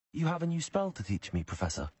You have a new spell to teach me,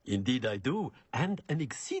 Professor. Indeed I do, and an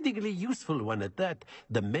exceedingly useful one at that.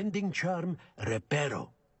 The mending charm, Reparo.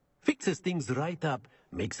 Fixes things right up,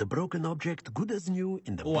 makes a broken object good as new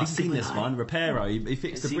in the blink I've seen of an this eye. one. Reparo. He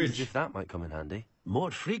fixed the Seems bridge. as if that might come in handy.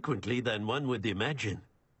 More frequently than one would imagine.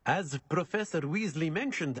 As Professor Weasley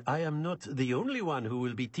mentioned, I am not the only one who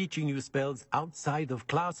will be teaching you spells outside of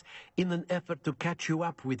class in an effort to catch you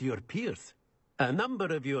up with your peers. A number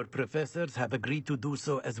of your professors have agreed to do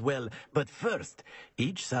so as well, but first,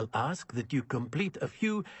 each shall ask that you complete a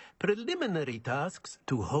few preliminary tasks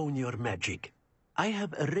to hone your magic. I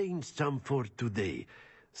have arranged some for today.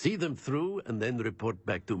 See them through and then report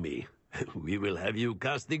back to me. We will have you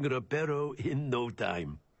casting Reparo in no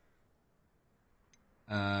time.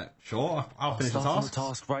 Sure. I'll finish the Start on task. the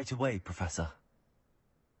task right away, Professor.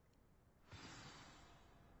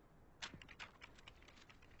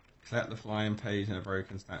 Collect the flying page and a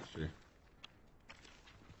broken statue.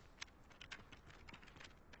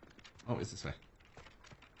 Oh, it's this way.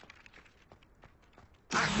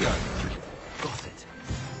 Accio! Got it.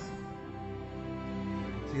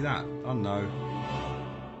 See that? Oh no.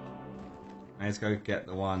 Let's go get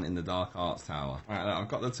the one in the Dark Arts Tower. Alright, I've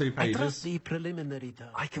got the 2 I trust pages. the preliminary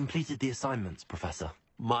task. I completed the assignments, Professor.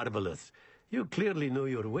 Marvelous. You clearly know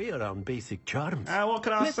your way around basic charms. What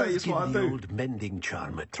can I Let say us is give what I the do. old mending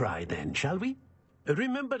charm a try then, shall we?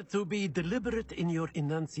 Remember to be deliberate in your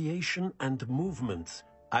enunciation and movements.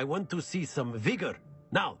 I want to see some vigor.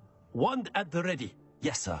 Now, wand at the ready.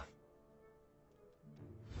 Yes, sir.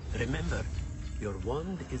 Remember, your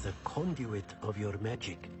wand is a conduit of your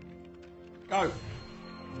magic. Go!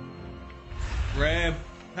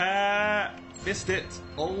 Repair! Missed it.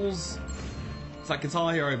 Balls. It's like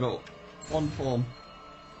Guitar Hero, but one form.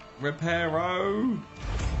 Reparo!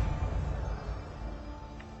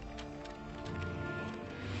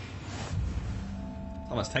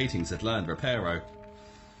 Thomas Tatings had learned Reparo.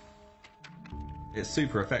 It's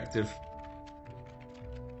super effective.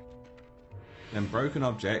 Then broken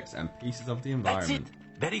objects and pieces of the environment. That's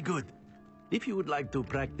it. Very good. If you would like to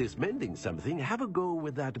practice mending something, have a go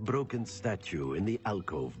with that broken statue in the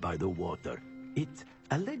alcove by the water. It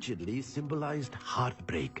allegedly symbolized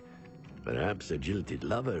heartbreak. Perhaps a jilted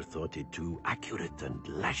lover thought it too accurate and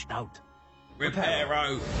lashed out.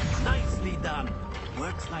 Reparo! Nicely done.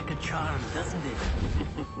 Works like a charm, doesn't it?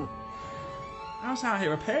 How's out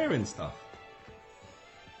here repairing stuff?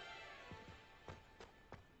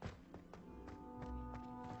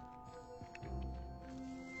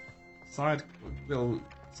 Side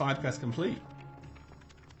quest complete.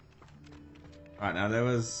 Right, now there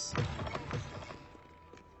was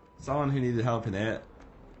someone who needed help in it.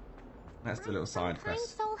 Let's do a little side Kind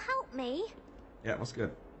quest. soul, help me. Yeah, what's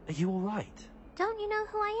good? Are you all right? Don't you know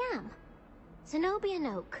who I am? Zenobia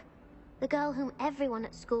Noak, the girl whom everyone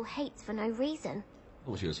at school hates for no reason.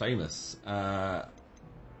 Oh, she was famous. Does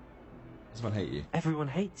one hate you? Everyone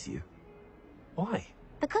hates you. Why?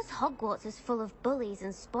 Because Hogwarts is full of bullies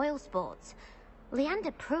and spoilsports.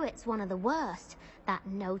 Leander Pruitt's one of the worst, that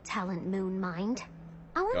no-talent moon mind.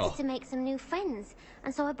 I wanted to make some new friends,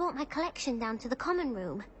 and so I brought my collection down to the common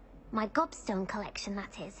room. My gobstone collection,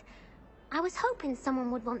 that is. I was hoping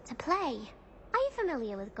someone would want to play. Are you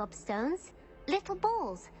familiar with gobstones? Little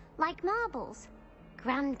balls, like marbles.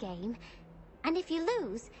 Grand game. And if you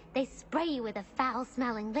lose, they spray you with a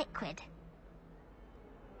foul-smelling liquid.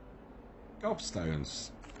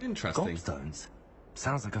 Gobstones. Interesting. Gobstones?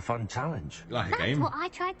 Sounds like a fun challenge. You like a That's game? what I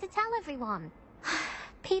tried to tell everyone.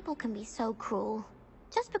 People can be so cruel.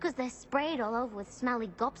 Just because they're sprayed all over with smelly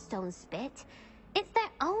gobstone spit, it's their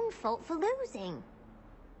own fault for losing.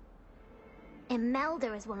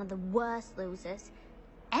 Imelda is one of the worst losers.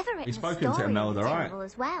 Everett We've spoken to Imelda, right? terrible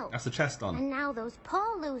as well. That's the chest on. And now those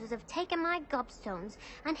poor losers have taken my gobstones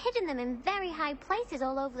and hidden them in very high places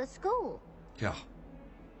all over the school. Yeah.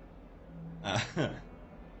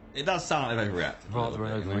 It does sound like they've overreacted. Rather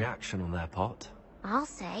an overreaction on their part. I'll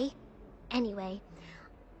say. Anyway,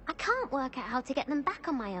 I can't work out how to get them back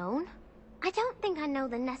on my own. I don't think I know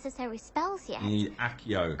the necessary spells yet. You need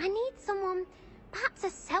Accio. I need someone, perhaps a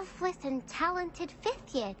selfless and talented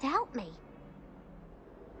 5th year to help me.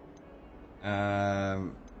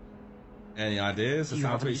 Any ideas? Do you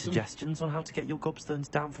have any suggestions on how to get your gobstones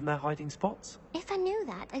down from their hiding spots? If I knew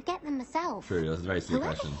that, I'd get them myself. True, that's a very silly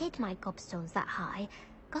Whoever question. hid my gobstones that high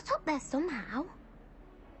got up there somehow.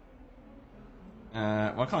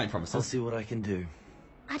 Well, I can't make I'll promises. see what I can do.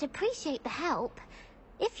 I'd appreciate the help.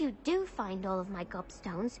 If you do find all of my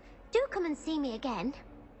gobstones, do come and see me again.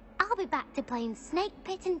 I'll be back to playing Snake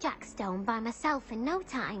Pit and Jackstone by myself in no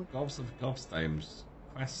time. Gobs of Gobstones.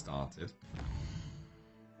 Quest started.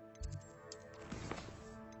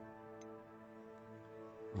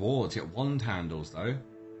 rewards. You get wand handles though.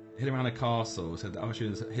 Hid around a castle. Said that other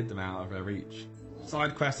students hid them out of their reach.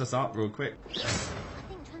 Side quest us up real quick. I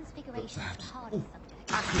think transfiguration is the hardest subject.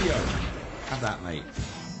 Accio! Have that, mate.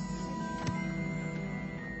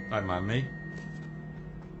 Don't mind me.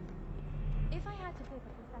 If I had to pick a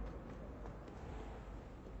profession.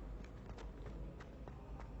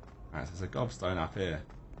 Alright, so there's a gobstone up here.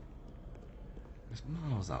 It's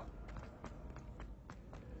miles up.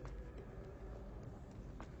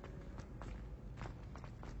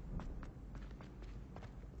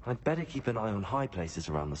 I'd better keep an eye on high places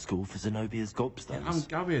around the school for Zenobia's gobstones.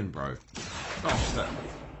 Yeah, I'm going, bro. Gosh, that...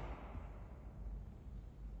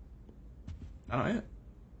 That not it?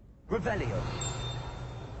 Revelio.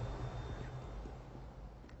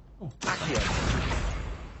 Oh, Accio.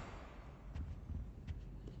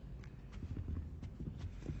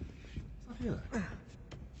 stuff here though.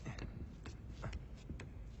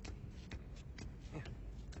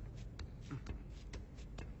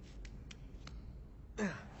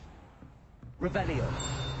 Revelio.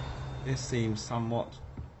 This seems somewhat...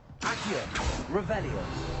 Accio. Revelio.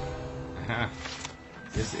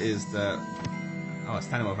 This is the... Oh, it's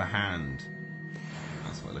standing with a hand.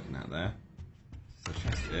 That's what we're looking at there. It's a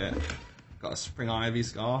chest here. Got a spring ivy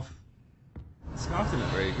scarf. The scarf didn't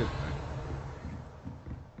look very good though.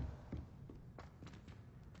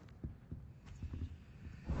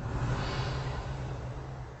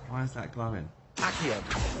 Why is that glowing? Accio.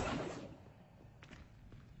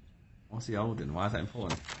 What's he holding? Why is that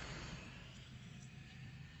important?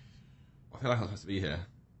 I feel like I'm supposed to be here.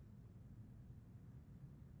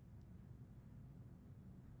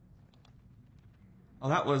 Oh,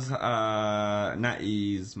 that was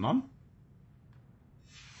Natty's mum.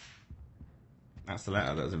 That's the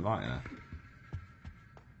letter that was inviting her.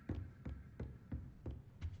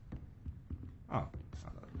 Oh,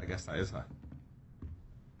 I guess that is her.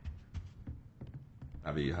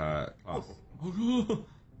 That'd be her class. Oh.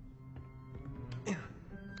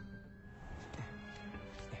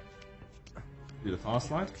 Do the fast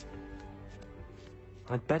slide.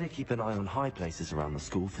 I'd better keep an eye on high places around the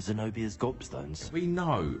school for Zenobia's gobstones. We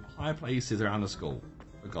know high places around the school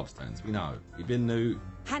for gobstones. We know. You've been new.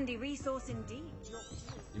 Handy resource indeed.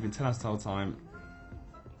 You've been telling us the whole time.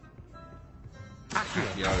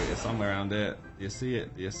 Yo, it's somewhere around here. Do you see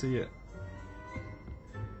it? Do you see it?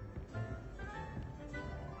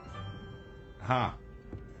 Ha!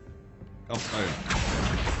 Gobstone.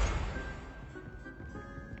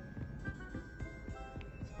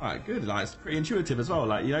 Alright, good. Like, it's pretty intuitive as well.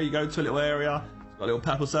 Like, you know, you go to a little area, it's got a little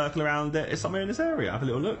purple circle around it. It's somewhere in this area. Have a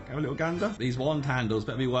little look. Have a little gander. These wand handles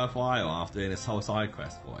better be worthwhile after doing this whole side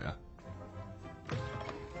quest for you.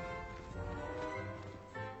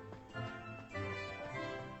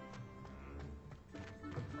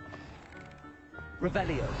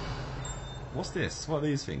 Revelio. What's this? What are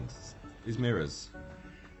these things? These mirrors.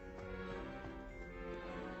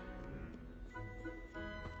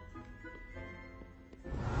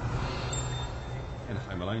 Getting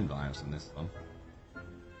Home Alone vibes in this one.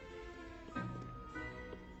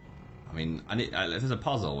 I mean, if there's a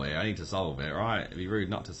puzzle here, I need to solve it, right? It'd be rude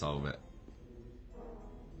not to solve it.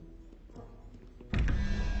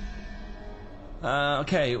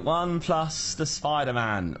 Okay, 1 plus the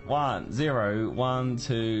Spider-Man. 1, 0, 1,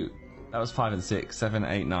 2. That was 5 and 6, 7,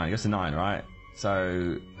 8, 9. I guess a 9, right?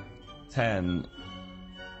 So 10.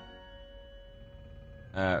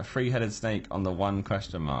 Three-headed snake on the 1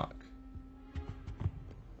 question mark.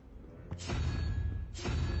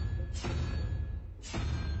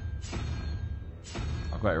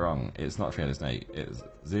 I've got it wrong. It's not three-headed snake. It's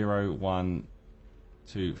 0, 1,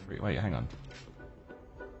 2, 3. Wait, hang on.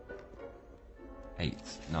 8,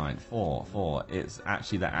 9, 4, 4. It's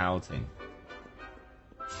actually the outing.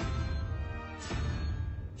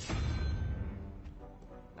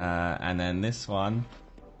 And then this one,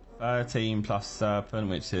 13 plus serpent,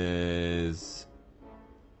 which is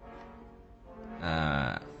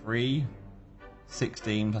 3,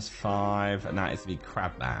 16 plus 5, and that is to be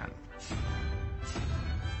Crabman.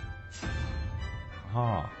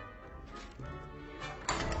 Ah,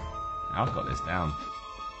 I've got this down.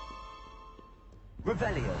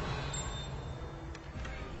 Revelio.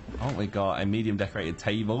 Oh, we got a medium decorated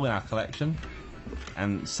table in our collection.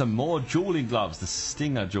 And some more dueling gloves, the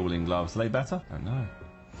Stinger dueling gloves. Are they better? I don't know.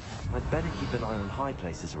 I'd better keep an eye on high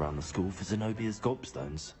places around the school for Zenobia's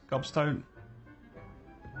gobstones. Gobstone.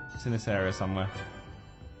 It's in this area somewhere.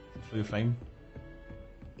 Blue flame.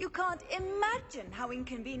 You can't imagine how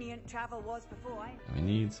inconvenient travel was before I... We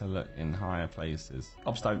need to look in higher places.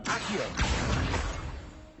 Gobstone. Accio.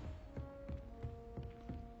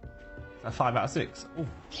 5 out of 6. Ooh.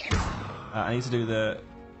 I need to do the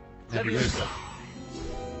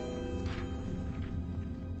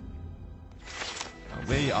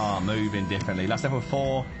We are moving differently. That's level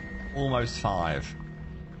 4, almost 5.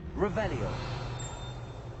 Revelio.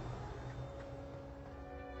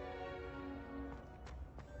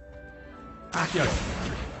 Accio.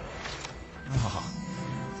 Oh,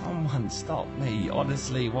 someone stop me.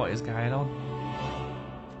 Honestly, what is going on?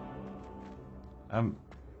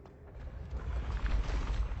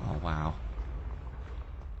 Oh, wow.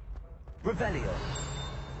 Revelio.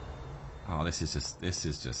 Oh, this is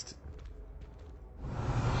just...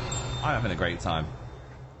 I'm having a great time.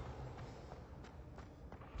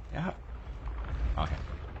 Yeah. Okay.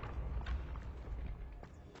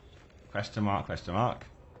 Question mark, question mark.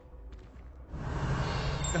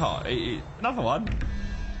 Oh, another one.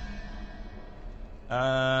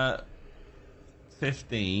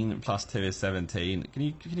 15 plus 2 is 17. Can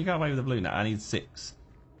you go away with the blue now? I need 6.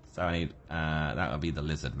 So I need that would be the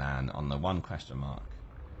lizard man on the 1 question mark.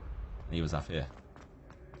 And he was up here.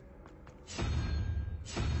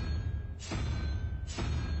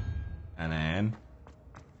 And then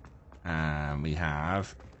we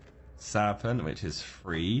have serpent, which is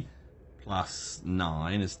 3 plus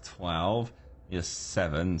 9 is 12 is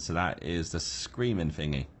 7, so that is the screaming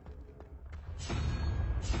thingy.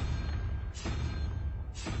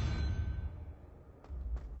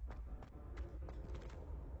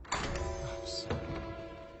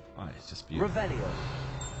 Oh, it's just beautiful. Revelio.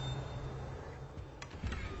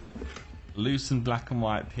 Loosened black and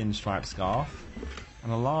white pinstripe scarf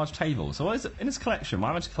and a large table. So what is it in this collection?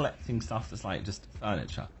 Why am I just collecting stuff that's like just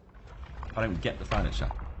furniture? I don't get the furniture.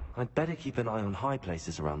 I'd better keep an eye on high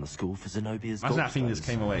places around the school for Zenobia's Imagine that thing gobstones. just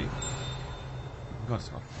came away. Oh god, it's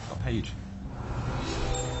got a page.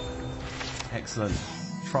 Excellent.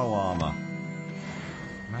 Troll armor.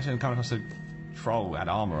 Imagine coming across a troll who had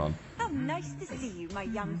armor on. How nice to see you, my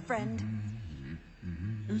young friend.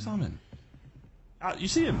 Who's humming? You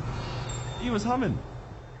see him? He was humming.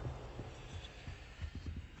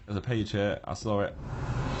 There's a page here. I saw it.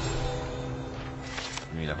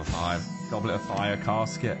 Give me level 5. Goblet of Fire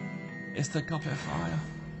casket. It's the Goblet of Fire.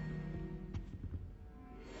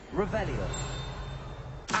 Revelio.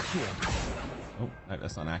 Accio. Oh, no,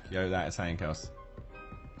 that's not an Accio. That is something else.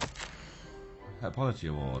 Apology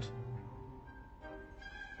award.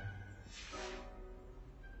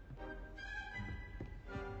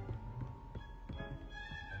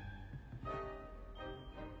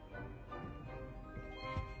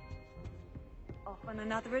 Off on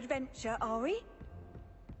another adventure, are we?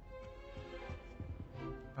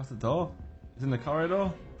 That's the door. It's in the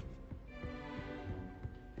corridor.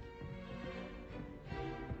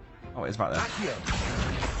 Oh, it's back there. Accio.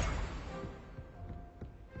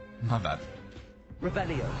 My bad.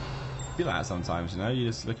 Revelio. I feel like that sometimes, you know? You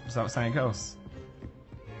just looking for something else.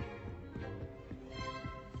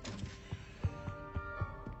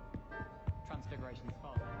 Transfiguration's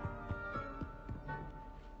father.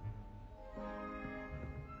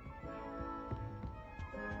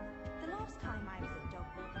 The last time I was at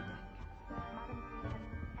Dogville for Zerkaa, Madam Queen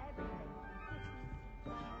had everything.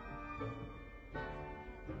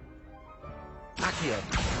 Accio.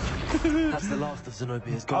 That's the last of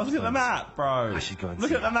Zenobia's gobstones. I was looking at the map, bro. I should go and look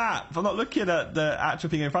see at the it. map. I'm not looking at the actual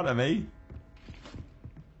thing in front of me.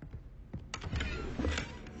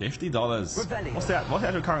 $50. Revelio. What's the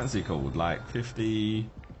actual currency called? Like 50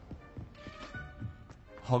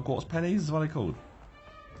 Hogwarts pennies is what they called.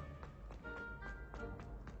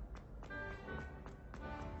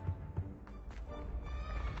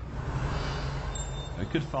 We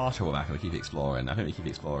could fast travel back and we keep exploring. I think we keep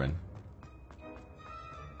exploring.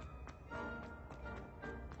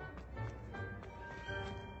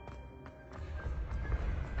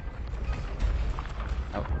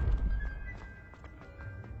 Oh.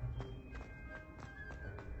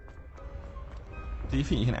 Do you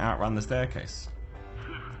think you can outrun the staircase?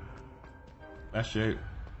 Let's shoot.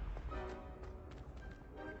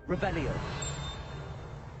 Revelio.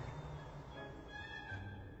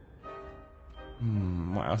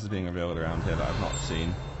 What else is being revealed around here that I've not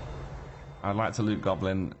seen? I'd like to loot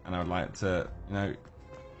Goblin, and I would like to, you know...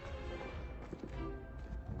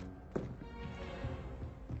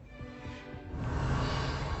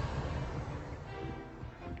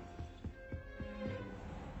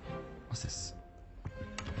 What's this?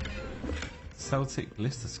 Celtic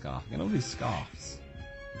blister scarf. Get all these scarves.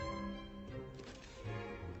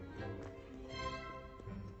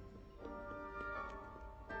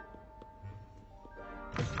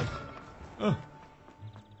 Oh.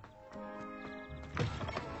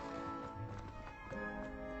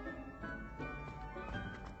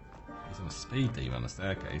 He's on a speed demon on the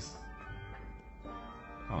staircase.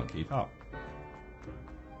 Can't keep up.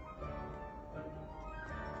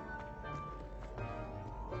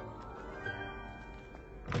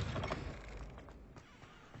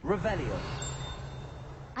 Revelio.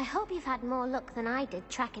 I hope you've had more luck than I did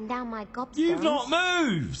tracking down my gobstones. You've not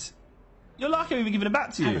moved! You're lucky I'm even giving it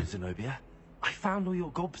back to you. Hello, Zenobia. I found all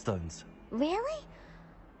your gobstones. Really?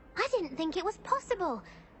 I didn't think it was possible.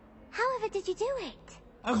 However did you do it?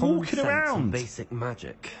 I'm Common walking sense around. and basic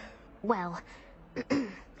magic. Well,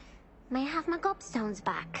 may I have my gobstones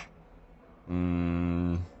back?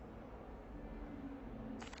 I'm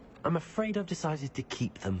afraid I've decided to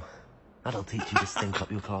keep them. That'll teach you to stink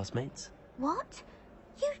up your classmates. What?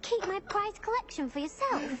 You'd keep my prized collection for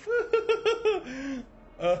yourself?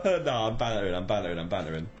 No, I'm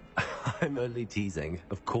bantering. I'm only teasing.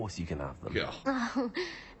 Of course you can have them. Yeah. Oh,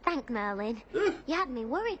 thank Merlin. You had me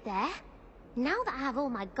worried there. Now that I have all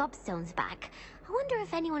my gobstones back, I wonder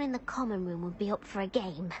if anyone in the common room would be up for a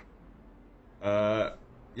game.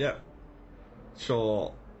 Yeah.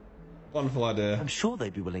 Sure. Wonderful idea. I'm sure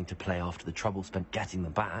they'd be willing to play after the trouble spent getting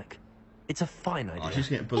them back. It's a fine idea. Oh, she's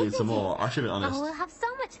getting bullied some more. I should be honest. Oh, we'll have so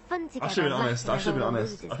much fun together. I should be honest. I should be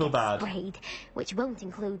honest. I feel bad. Sprayed, which won't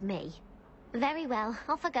include me. Very well,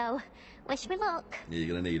 off I go. Wish me luck. Yeah, you're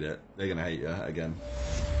gonna need it. They're gonna hate you again.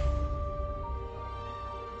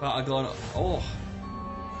 But I got. Oh.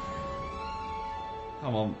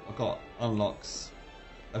 Come on, I've got unlocks.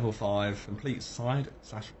 Level 5, complete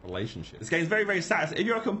side/relationship. This game's very, very satisfying. If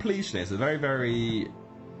you're a completionist, it's a very, very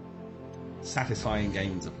satisfying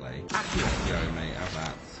game to play. Go, mate, have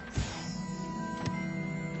that.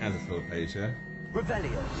 There's a full page here.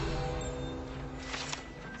 Revelio.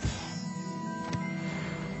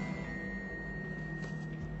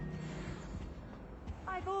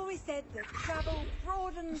 I've always said that travel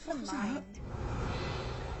broadens the mind.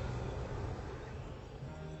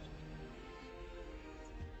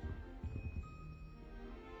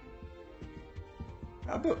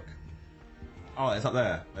 A book. Oh, it's up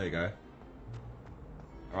there. There you go.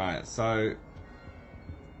 Alright, so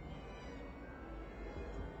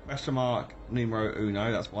question mark numero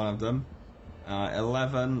uno, that's one of them.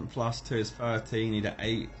 11 plus 2 is 13, need an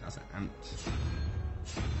 8, that's an ant.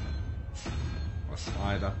 Or a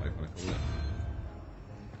spider, whatever you want to call it.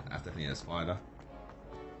 That's definitely a spider.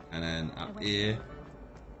 And then up here,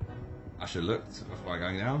 I should have looked before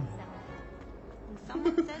going down.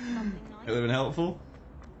 Someone said something It would have been helpful.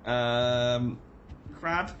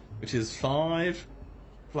 Crab, which is 5,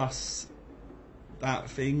 plus that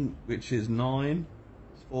thing, which is 9.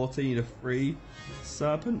 14 to 3.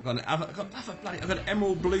 Serpent. I've got an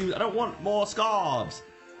emerald bloom. I don't want more scarves.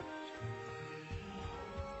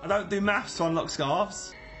 I don't do maths to unlock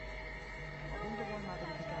scarves. I wonder why Madame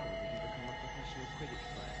Pagano didn't become a professional Quidditch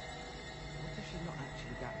player. What if she's not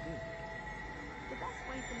actually that good? The best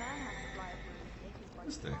way to learn how to fly a broomstick is by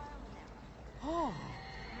Let's do. Oh!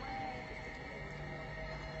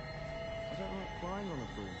 I don't like flying on a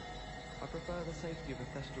broom. I prefer the safety of a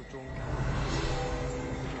thestral drawn cannon.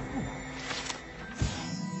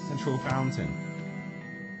 Central fountain.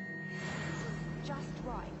 just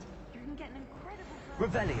right. You can get an incredible...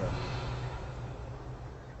 Revelio.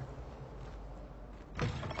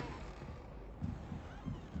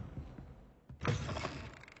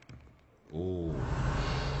 Oh.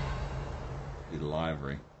 The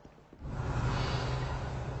library.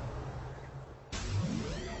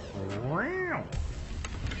 Wow.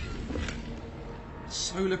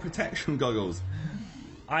 Solar protection goggles.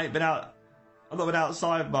 I've not been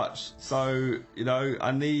outside much, so you know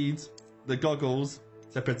I need the goggles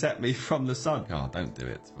to protect me from the sun. Oh, don't do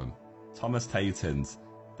it to them. Thomas Tatons,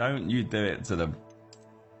 don't you do it to them.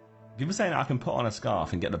 People saying I can put on a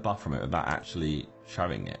scarf and get the buff from it without actually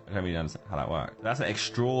showing it. I don't really understand how that works. That's an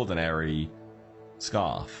extraordinary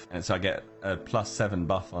scarf, and so I get a +7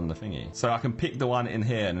 buff on the thingy. So I can pick the one in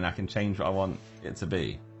here and then I can change what I want it to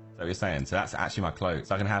be. Is that what you're saying? So that's actually my cloak.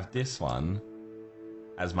 So I can have this one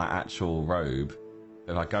as my actual robe.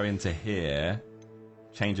 If I go into here,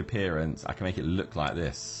 change appearance, I can make it look like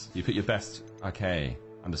this. You put your best... Okay,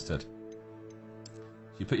 understood.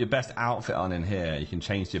 You put your best outfit on in here, you can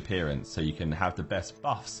change the appearance so you can have the best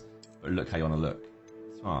buffs, but look how you want to look.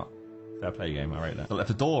 Smart. Fair play game, I rate that. So the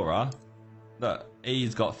fedora, look,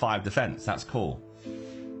 he's got 5 defense, that's cool.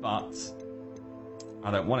 But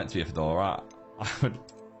I don't want it to be a fedora. I would...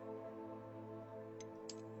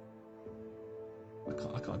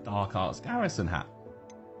 I got a Dark Arts Garrison hat.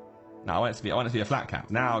 No, I want it to be a flat cap.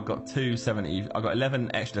 Now I've got 270. I've got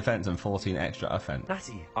 11 extra defense and 14 extra offense.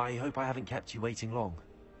 Natty, I hope I haven't kept you waiting long.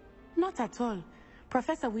 Not at all.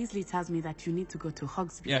 Professor Weasley tells me that you need to go to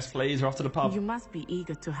Hogsmeade. Yes, please. We're off to the pub. You must be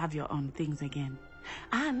eager to have your own things again.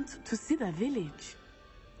 And to see the village.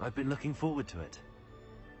 I've been looking forward to it.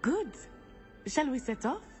 Good. Shall we set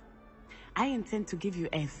off? I intend to give you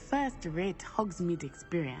a first-rate Hogsmeade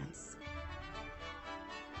experience.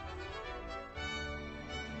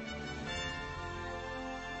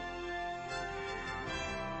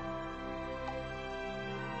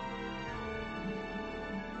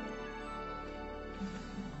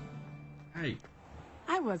 Hey.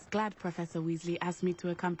 I was glad Professor Weasley asked me to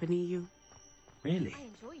accompany you. Really?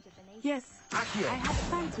 Yes, I had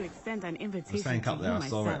planned to extend an invitation staying to up you there, I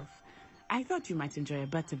saw it. myself. I thought you might enjoy a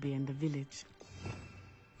butterbeer in the village.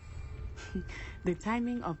 The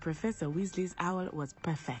timing of Professor Weasley's owl was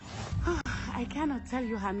perfect. I cannot tell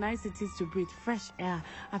you how nice it is to breathe fresh air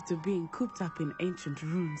after being cooped up in ancient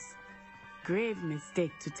rooms. Grave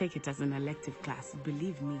mistake to take it as an elective class,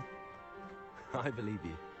 believe me. I believe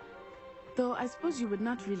you. Though I suppose you would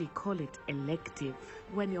not really call it elective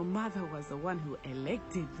when your mother was the one who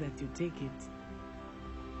elected that you take it.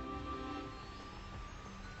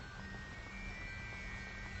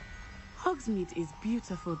 Hogsmeade is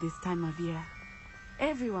beautiful this time of year.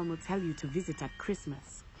 Everyone will tell you to visit at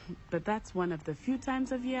Christmas, but that's one of the few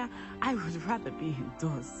times of year I would rather be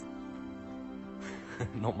indoors.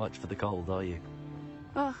 Not much for the cold, are you?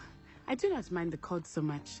 Oh, I do not mind the cold so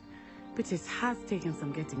much, but it has taken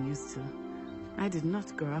some getting used to. I did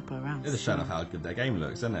not grow up around. It's a shame of how good their game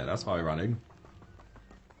looks, isn't it? That's why we're running.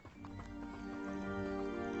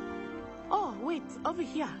 Oh, wait, over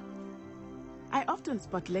here. I often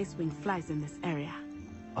spot lacewing flies in this area.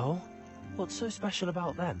 Oh? What's so special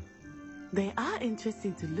about them? They are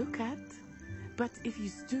interesting to look at, but if you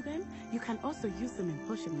stew them, you can also use them in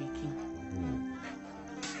potion making.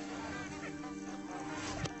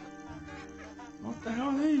 What the hell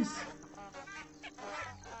are these?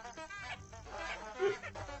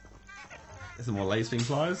 There's some more lacewing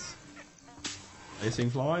flies.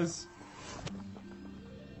 Lacewing flies.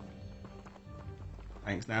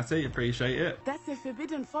 Thanks, Natty. Appreciate it. That's the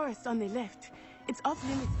forbidden forest on the left. It's off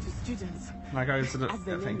limits to students. Can I go to the... As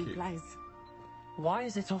the thank name you. implies. Why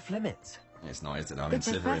is it off limits? It's not, is it? I'm The in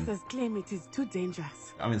Slytherin. professors claim it is too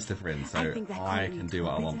dangerous. I'm in Slytherin, so I think that I calling can it do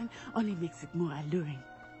what I forbidden want. only makes it more alluring.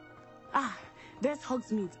 Ah, there's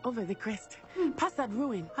Hogsmeade over the crest. Past that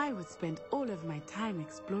ruin. I would spend all of my time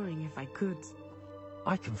exploring if I could.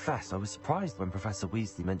 I confess I was surprised when Professor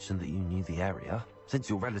Weasley mentioned that you knew the area, since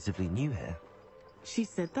you're relatively new here. She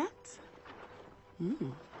said that?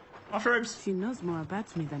 Mushrooms! She knows more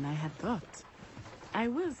about me than I had thought. I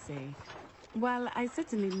will say, while I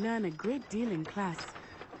certainly learn a great deal in class,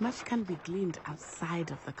 much can be gleaned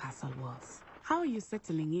outside of the castle walls. How are you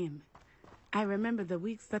settling in? I remember the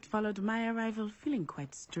weeks that followed my arrival feeling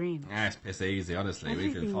quite strange. Yeah, it's piss easy, honestly. We've been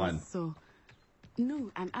Everything fine. was so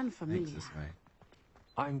new and unfamiliar. Thanks this way.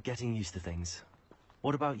 I'm getting used to things.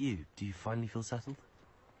 What about you? Do you finally feel settled?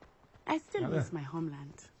 I still Oh, miss yeah. my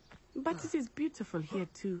homeland. But it is beautiful here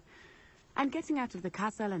too. And getting out of the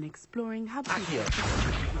castle and exploring how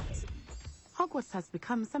Hogwarts has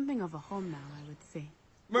become something of a home now, I would say.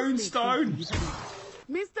 Moonstone!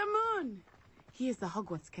 Mr. Moon! He is the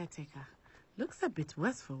Hogwarts caretaker. Looks a bit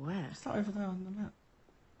worse for wear. What's that over there on the map?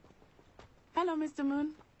 Hello, Mr.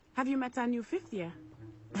 Moon. Have you met our new fifth year?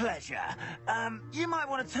 Pleasure. You might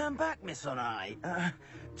want to turn back, Miss On-Eye.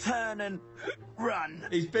 Turn and run.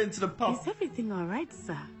 He's been to the pub. Is everything all right,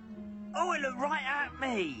 sir? Oh, it looked right at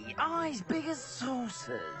me. Eyes big as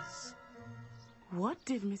saucers. What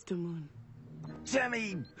did Mr. Moon?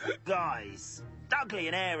 Jemmy guys. Ugly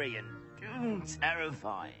and airy and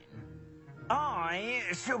terrifying. I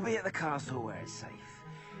shall be at the castle where it's safe.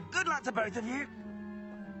 Good luck to both of you.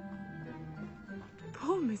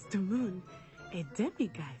 Poor Mr. Moon. A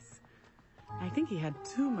demiguise. I think he had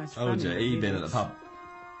too much fun. Oh, in the he been at village. the pub.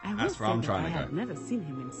 I will That's where say I'm that trying I to have go. never seen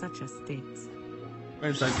him in such a state.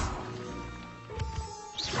 Moonstone.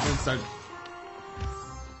 Moonstone.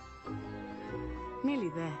 Nearly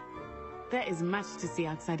there. There is much to see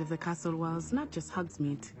outside of the castle walls, not just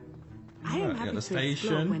Hogsmeade. I am Right, happy yeah, the to explore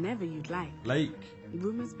station. whenever you'd like. Lake.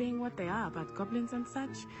 Rumors being what they are about goblins and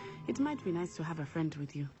such, it might be nice to have a friend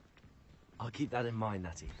with you. I'll keep that in mind,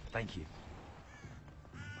 Natty. Thank you.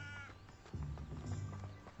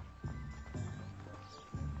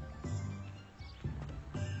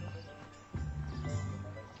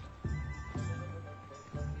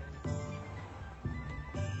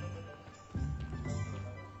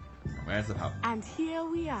 Where's the pub? And here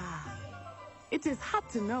we are. It is hard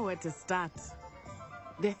to know where to start.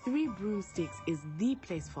 The Three Broomsticks is the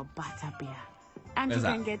place for butterbeer. And Where's you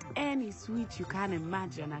can that? get any sweet you can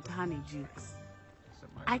imagine at Honeydukes.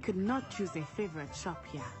 I could not choose a favorite shop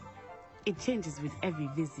here. It changes with every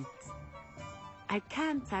visit. I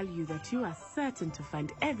can tell you that you are certain to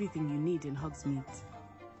find everything you need in Hogsmeade.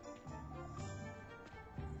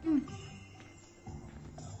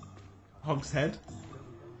 Hogshead.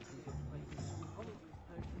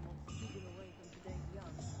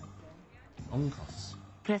 Onkos.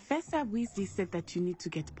 Professor Weasley said that you need to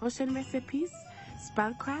get potion recipes,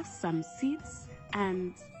 spellcrafts, some seeds,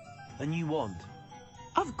 and... A new wand.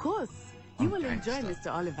 Of course! You will enjoy Mr.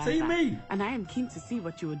 Ollivander. See me! And I am keen to see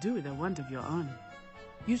what you will do with a wand of your own.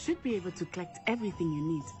 You should be able to collect everything you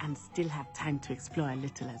need and still have time to explore a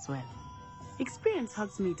little as well. Experience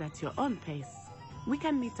Hogsmeade at your own pace. We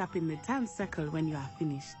can meet up in the town circle when you are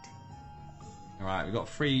finished. Alright, we've got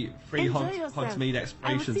free Enjoy yourself. Hogsmeade I will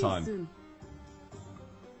exploration see you time. soon.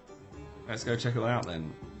 Let's go check it out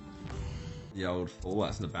then. The old Fall,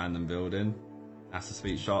 that's an abandoned building. That's the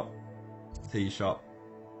sweet shop. Tea shop.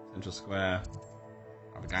 Central Square.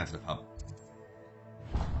 I'll be going to the pub.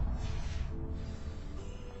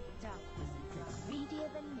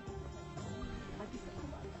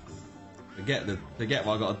 Forget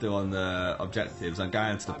what I got to do on the objectives. I'm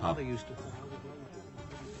going to the pub.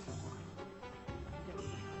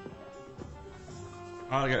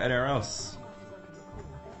 I don't go anywhere else.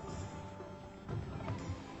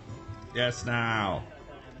 Yes, now.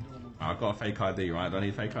 Oh, I've got a fake ID, right? Do I need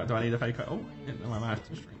a fake ID? Do I need a fake ID? Oh, yeah, no, I might have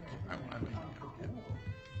to shrink. Oh, I mean, yeah.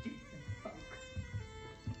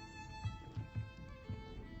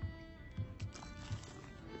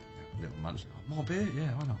 Little munch. Oh, more beer?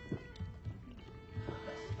 Yeah, why not?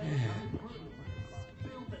 Yeah.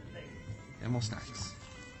 Yeah, more snacks.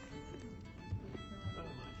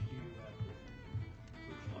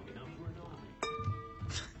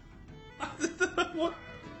 What?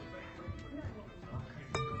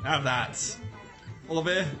 Have that. Full of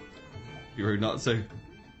beer. Be rude not to.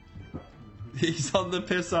 He's on the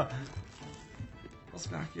pisser. What's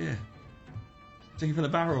back here? Drinking from the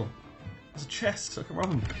barrel. There's a chest so I can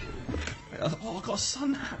run. Oh, I've got a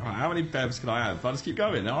sun hat. Right, how many bevs can I have? If I just keep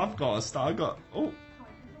going, now I've got a star. I've got. Oh,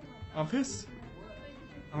 I'm pissed.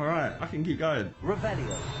 I'm alright. I can keep going. Revelio.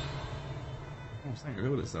 Oh, something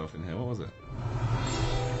revealed itself in here. What was it?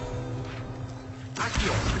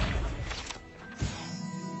 Accio.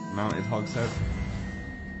 Mounted Hogshead.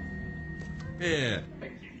 Here.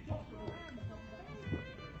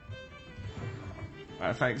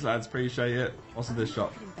 Alright, thanks lads, appreciate it. What's in this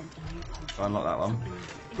shop? Try and unlock that one.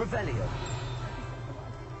 Revelio.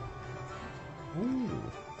 Ooh.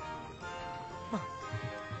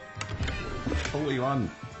 41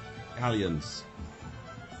 galleons.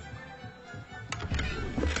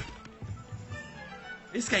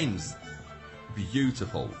 This game's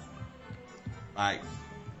beautiful. Like,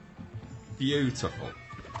 beautiful.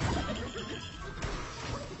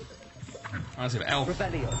 I see an elf.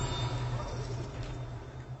 Revelio.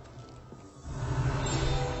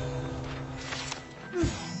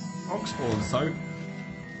 Oxford soap.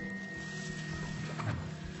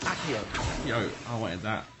 Accio. Yo, I wanted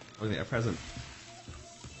that. Wasn't it a present?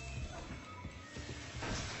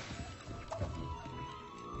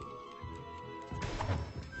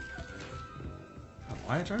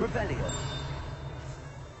 Why, Joe? Revelio.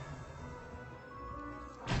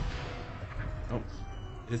 Oh,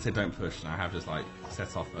 it did say don't push, and I have just like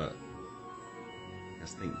set off a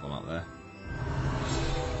stink bomb up there.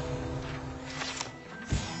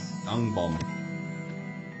 Dung bomb.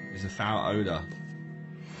 It's a foul odour.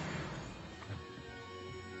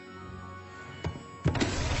 Can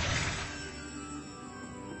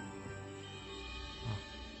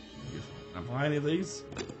I buy any of these?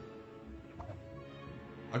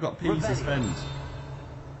 I got P's to spend.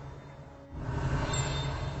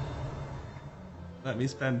 Let me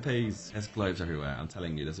spend P's. There's globes everywhere. I'm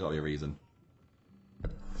telling you, there's got to be a reason.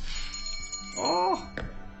 Oh!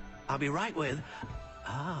 I'll be right with...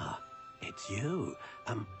 Ah, it's you.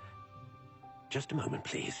 Just a moment,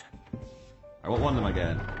 please. Right, what wand am I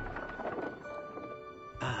getting?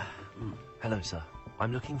 Hello, sir.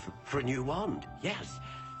 I'm looking For a new wand, yes.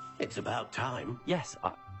 It's about time. Yes,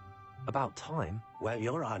 about time. Well,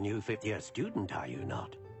 you're our new fifth-year student, are you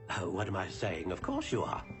not? Oh, what am I saying? Of course you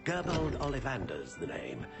are. Gerbold Ollivander's the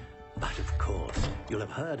name. But of course, you'll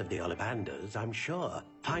have heard of the Ollivanders, I'm sure.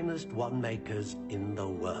 Finest wand makers in the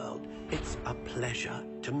world. It's a pleasure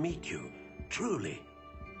to meet you, truly.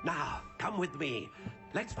 Now, come with me.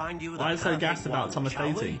 Let's find you the Why are you so gassed about wand, Thomas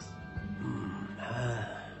shall we? Datings?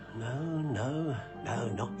 No,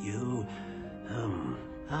 not you.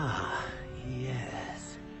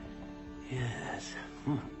 Yes.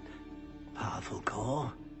 Powerful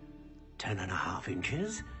core. 10.5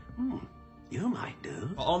 inches. You might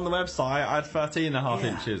do. On the website, I had 13.5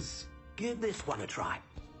 Yeah. inches. Give this one a try.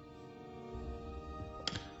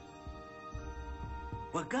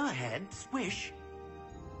 Well, go ahead, swish.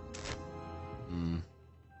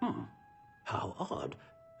 How odd.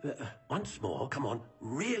 Once more, come on,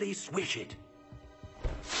 really swish it.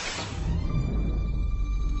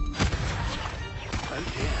 Oh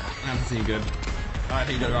dear. That seemed good. I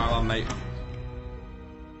think you got the right one, mate.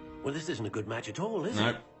 Well, this isn't a good match at all, is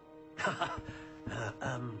Nope. it?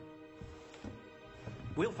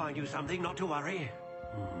 We'll find you something, not to worry.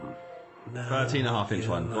 No, 13.5-inch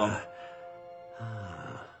one. Go on.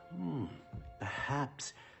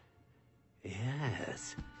 Perhaps.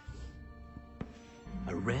 Yes.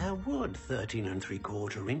 A rare wood, 13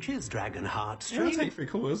 3/4 inches, dragon heart Yeah, I'll string. take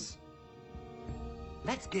 3/4.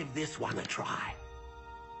 Let's give this one a try.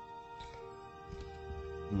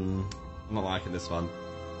 I'm not liking this one.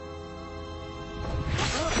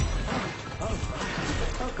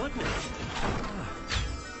 Oh, goodness.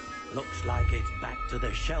 Looks like it's back to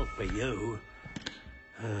the shelf for you.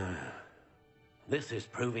 This is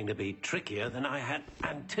proving to be trickier than I had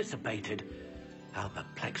anticipated. How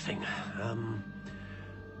perplexing.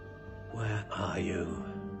 Where are you?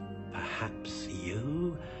 Perhaps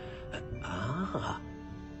you?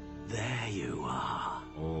 There you are.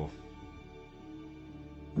 Oh.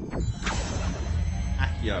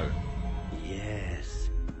 Accio. Yes,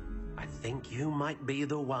 I think you might be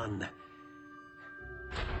the one.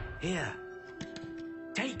 Here,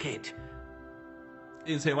 take it.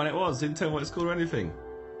 Didn't say when it was, didn't tell me what it's called or anything.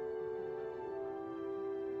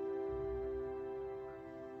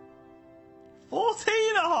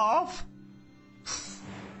 $14.5?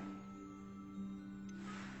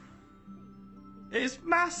 It's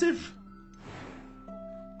massive.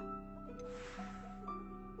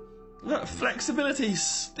 Look, flexibility,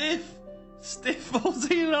 stiff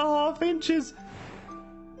 14.5 inches.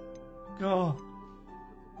 God.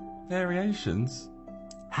 Variations.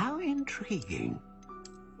 How intriguing.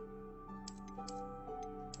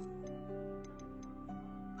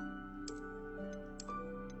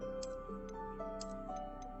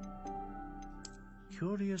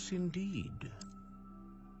 Curious indeed.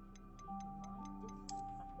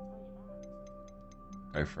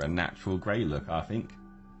 Go for a natural grey look, I think.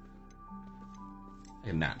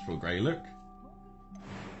 A natural grey look.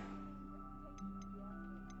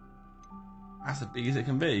 That's as big as it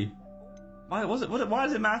can be. Why does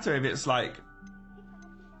it matter if it's like...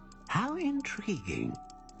 How intriguing.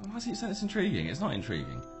 Why is it saying it's intriguing? It's not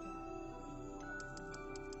intriguing.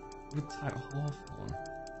 Wood type hawthorn.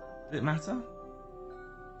 Did it matter?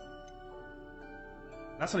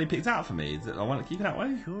 That's what he picked out for me. Is it, I want to keep it that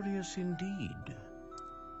way? Curious indeed.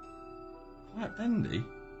 Quite bendy.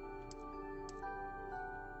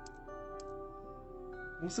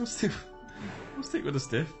 We'll stick with the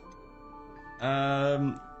stiff.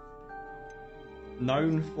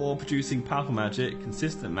 Known for producing powerful magic,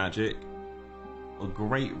 consistent magic, a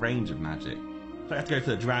great range of magic. So I have to go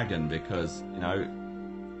for the dragon because, you know,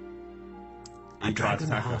 A dragon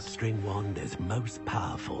heartstring wand is most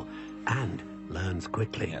powerful and learns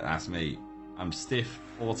quickly. Yeah, that's me. I'm stiff,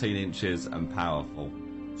 14 inches, and powerful.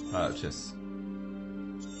 Purchase.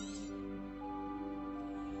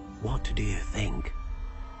 What do you think?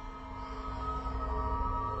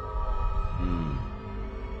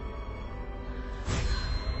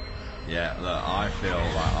 Yeah, look, I feel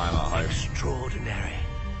like I'm at home. Extraordinary.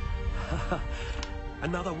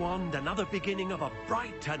 Another wand, another beginning of a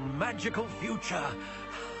bright and magical future.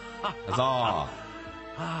 Huzzah!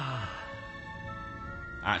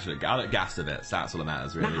 Actually, I look gassed a bit, so that's all that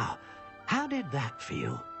matters, really. Now, how did that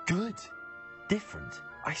feel? Good. Different.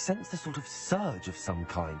 I sensed a sort of surge of some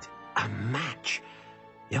kind. A match.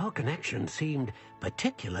 Your connection seemed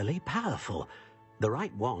particularly powerful. The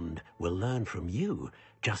right wand will learn from you,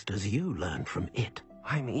 just as you learn from it.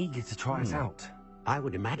 I'm eager to try it out. I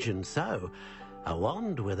would imagine so. A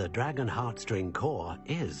wand with a dragon heartstring core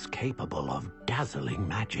is capable of dazzling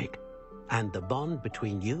magic. And the bond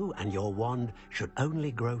between you and your wand should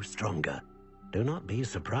only grow stronger. Do not be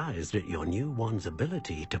surprised at your new wand's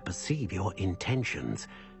ability to perceive your intentions,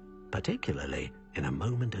 particularly in a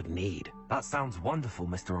moment of need. That sounds wonderful,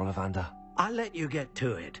 Mr. Ollivander. I'll let you get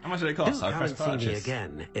to it. How much did it cost? Do I come pressed and see me purchase.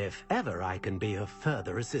 again if ever I can be of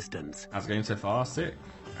further assistance. How's it going so far? Sick.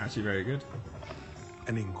 Actually, very good.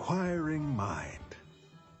 An inquiring mind.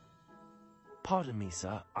 Pardon me,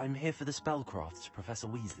 sir. I'm here for the spellcrafts Professor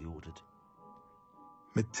Weasley ordered.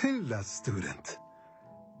 Matilda's student.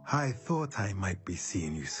 I thought I might be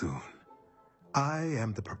seeing you soon. I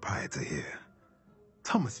am the proprietor here,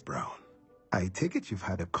 Thomas Brown. I take it you've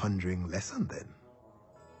had a conjuring lesson then?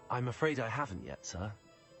 I'm afraid I haven't yet, sir.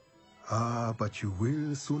 Ah, but you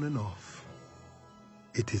will soon enough.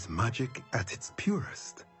 It is magic at its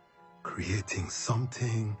purest. creating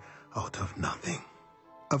something out of nothing.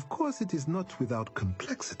 Of course, it is not without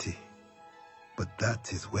complexity, but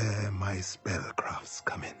that is where my spellcrafts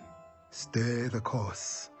come in. Stay the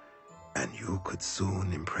course, and you could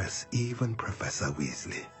soon impress even Professor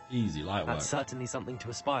Weasley. Easy, light work. That's certainly something to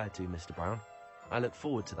aspire to, Mr. Brown. I look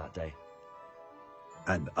forward to that day.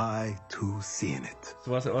 And I, too, seeing it.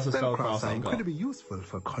 So what's the spellcraft Spellcrafts are I've got? incredibly useful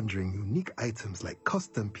for conjuring unique items like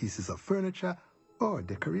custom pieces of furniture or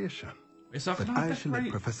decoration. So But I shall let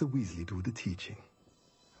Professor Weasley do the teaching.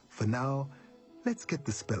 For now, let's get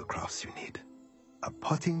the spellcrafts you need. A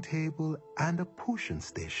potting table and a potion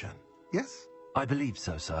station, yes? I believe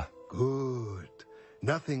so, sir. Good.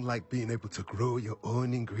 Nothing like being able to grow your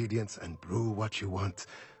own ingredients and brew what you want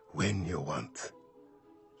when you want.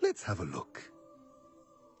 Let's have a look.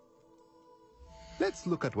 Let's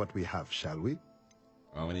look at what we have, shall we?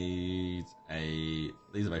 Well, we need a...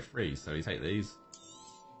 These are both free, so we take these.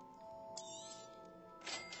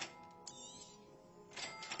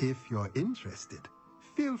 If you're interested,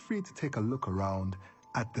 feel free to take a look around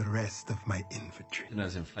at the rest of my inventory. You know,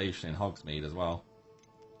 there's inflation in Hogsmeade as well.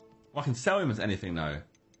 Well, I can sell him as anything, though.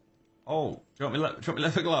 Oh, do you want me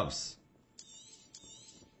leather gloves?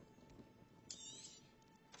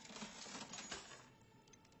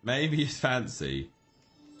 Maybe you fancy.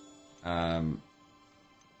 Would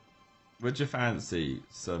you fancy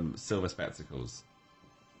some silver spectacles?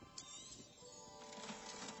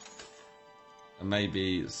 And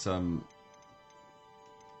maybe some...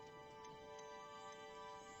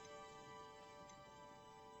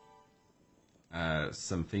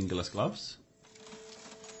 some fingerless gloves?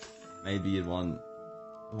 Maybe you'd want...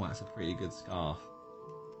 Oh, that's a pretty good scarf.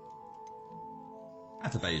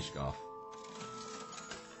 That's a beige scarf.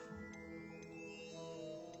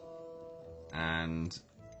 And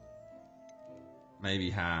maybe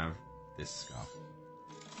have this scarf.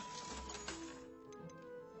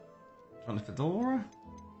 Do you want a fedora?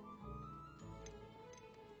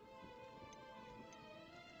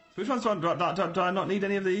 So which ones do I not need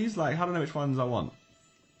any of these? Like, how do I know which ones I want?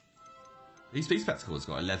 These spectacles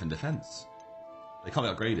got 11 defense. They can't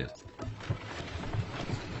be upgraded.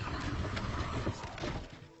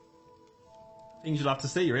 Things you'll have to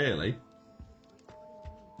see, really.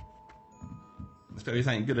 There's got to be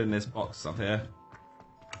something good in this box up here.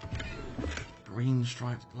 Green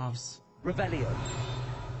striped gloves. Revelio.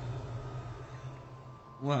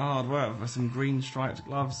 What hard work for some green striped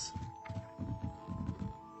gloves.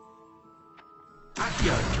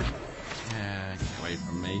 Accio. Yeah, get away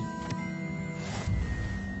from me.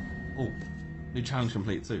 Oh, new challenge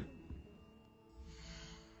complete too.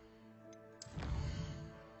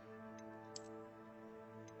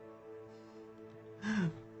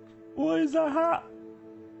 What is that hat?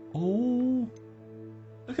 Oh,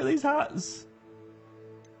 look at these hats.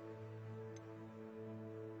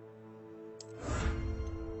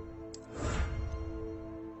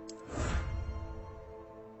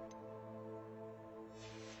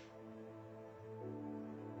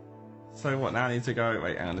 So what, now I need to go,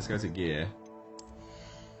 wait, hang on, let's go to gear.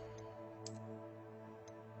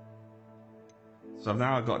 So I've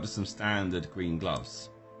now got just some standard green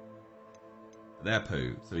gloves. They're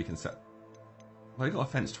poo, so we can set... Well, he got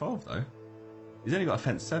offense 12 though. He's only got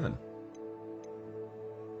offense 7.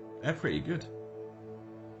 They're pretty good.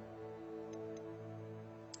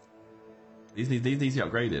 These need to be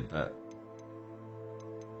upgraded, but...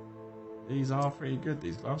 These are pretty good,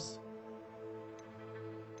 these gloves.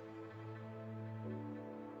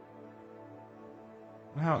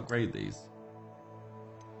 How to upgrade these?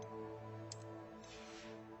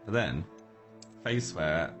 But then, face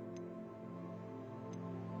wear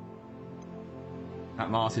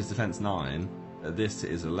at Marty's defense 9, at this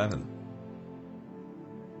it is 11.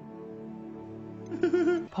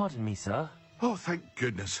 Pardon me, sir. Oh, thank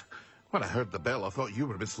goodness. When I heard the bell, I thought you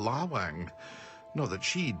were Miss Lawang. Not that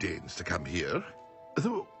she deigns to come here.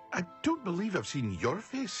 Though, I don't believe I've seen your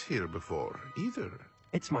face here before, either.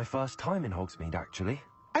 It's my first time in Hogsmeade, actually.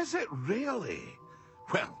 Is it really?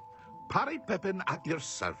 Well, Parry Pippin at your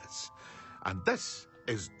service. And this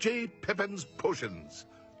is J. Pippin's Potions.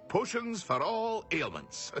 Potions for all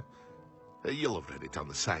ailments. You'll have read it on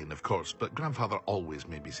the sign, of course, but Grandfather always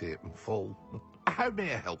made me say it in full. How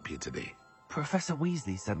may I help you today? Professor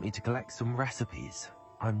Weasley sent me to collect some recipes.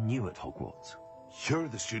 I'm new at Hogwarts. You're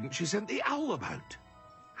the student she sent the owl about.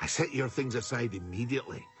 I set your things aside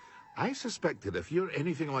immediately. I suspected if you're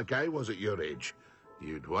anything like I was at your age,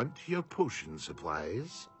 you'd want your potion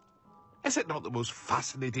supplies. Is it not the most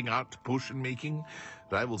fascinating art, potion making?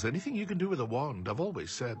 Rivals anything you can do with a wand, I've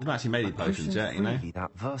always said. I've actually made it potions yet, you know? Really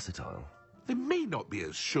that versatile. They may not be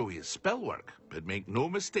as showy as spellwork, but make no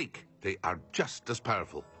mistake, they are just as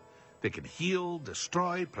powerful. They can heal,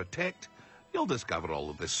 destroy, protect. You'll discover all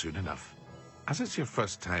of this soon enough. As it's your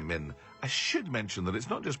first time in, I should mention that it's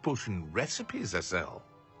not just potion recipes I sell.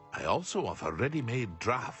 I also offer ready-made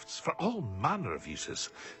drafts for all manner of uses,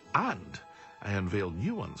 and I unveil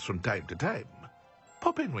new ones from time to time.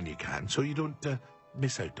 Pop in when you can so you don't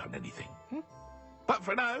miss out on anything. But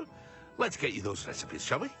for now, let's get you those recipes,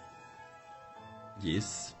 shall we?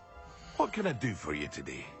 Yes. What can I do for you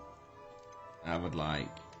today? I would like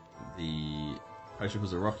the potion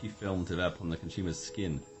was a rocky film to develop on the consumer's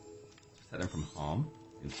skin to protect them from harm.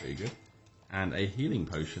 Seems pretty good. And a healing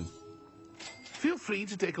potion. Feel free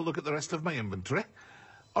to take a look at the rest of my inventory,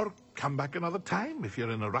 or come back another time if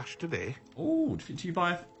you're in a rush today. Oh, did you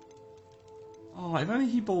buy... Oh, if only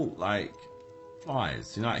he bought, like,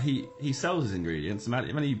 flies. You know, like, he sells his ingredients. If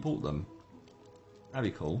only he bought them.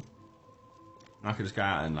 That'd be cool. And I could just go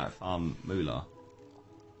out and, like, farm moolah.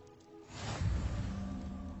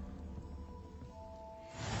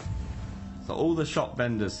 So all the shop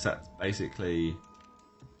vendors set basically...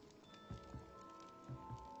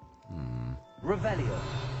 Revelio.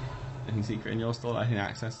 Anything secret in your store that I can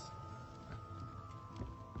access?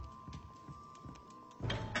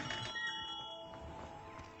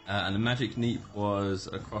 And the magic neep was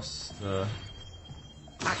across the...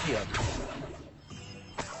 Accio.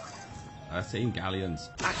 13 galleons.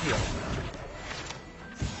 Accio.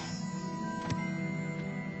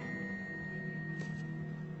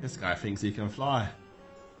 This guy thinks he can fly.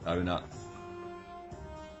 Donut.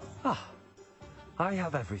 Ah, I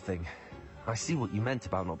have everything. I see what you meant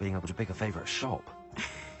about not being able to pick a favourite shop.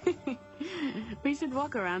 We should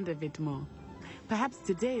walk around a bit more. Perhaps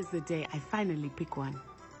today is the day I finally pick one.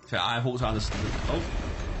 So I walked around the... Oh.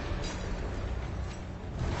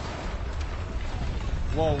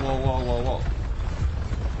 Whoa, whoa, whoa, whoa, whoa.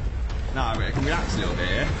 No, I can relax a little bit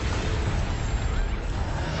here.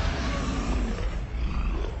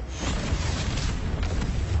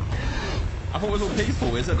 I thought it was all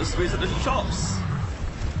peaceful. Is it the shops?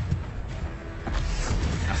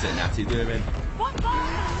 That's it, Natty, do it in. What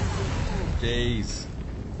fire? Jeez.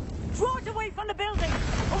 Draw it away from the building!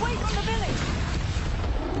 Away from the village!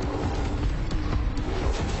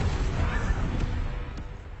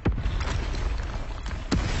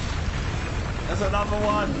 There's another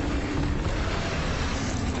one.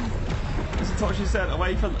 Listen to what she said.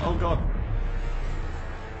 Away from... Oh, God.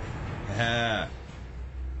 Yeah.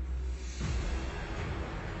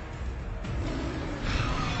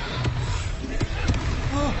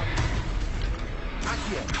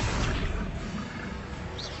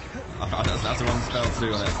 Oh, that's the wrong spell to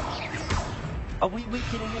do on it. Are we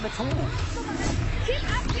weakening him at all? Keep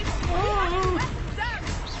active!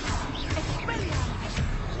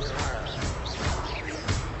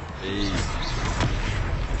 Jeez.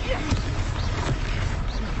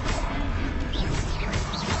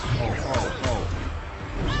 Oh.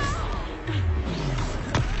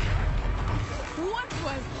 What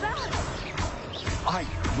was that? I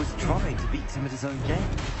was trying to beat him at his own game.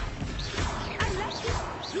 I let you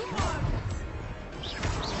do more!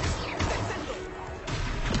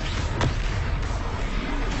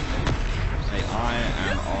 Hey, I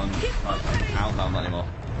am on... out, not anymore.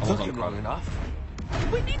 I was Took on him long enough.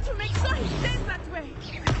 We need to make sure he stays that way!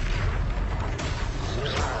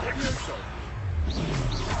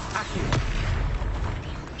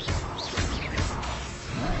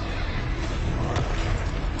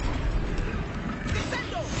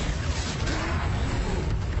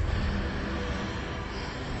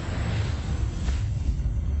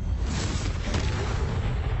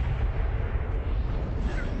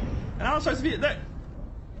 And I was supposed to be...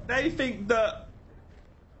 They think that...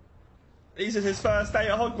 This is his first day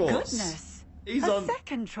at Hogwarts. Goodness! He's a on...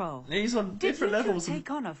 second troll. He's on different Did you levels. take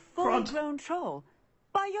on a full-grown troll?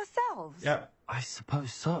 By yourselves? Yep. I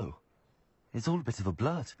suppose so. It's all a bit of a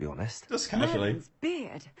blur, to be honest. Just casually. Merlin's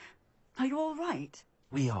beard. Are you all right?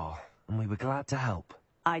 We are, and we were glad to help.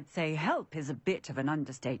 I'd say help is a bit of an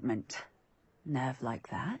understatement. Nerve like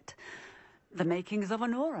that. The makings of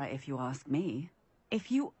an aura, if you ask me. If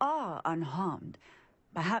you are unharmed,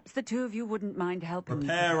 perhaps the two of you wouldn't mind helping me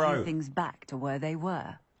to bring things back to where they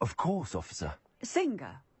were. Of course, officer.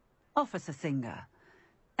 Singer. Officer Singer.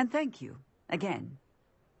 And thank you, again.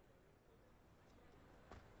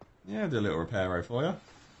 Yeah, do a little reparo for you.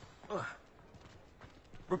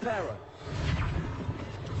 Reparo.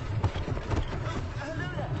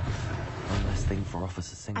 One less thing for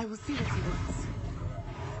Officer Singer. I will see what he wants.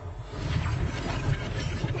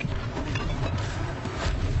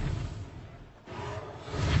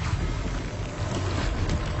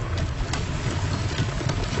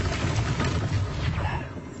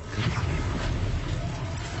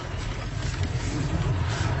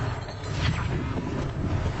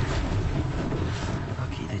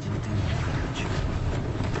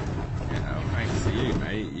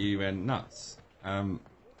 went nuts.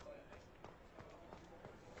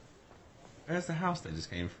 Where's the house they just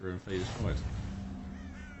came through and fully destroyed?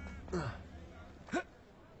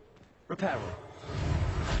 Reparo.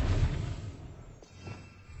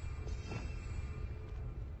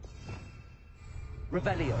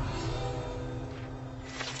 Revelio.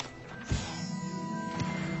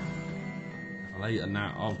 Later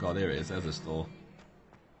now. Oh god, here it is. There's a store.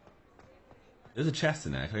 There's a chest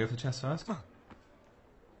in there. Can I go for the chest first?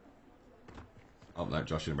 Oh no,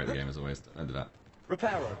 Josh didn't break the game as always. Don't do that.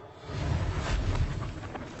 Reparo.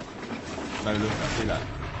 No look, I see that.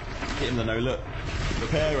 Hit him the no look.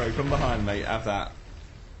 Reparo from behind, mate. Have that.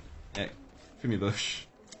 Yeah, trim your bush.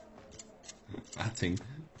 Acting.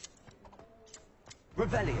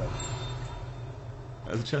 Revelio.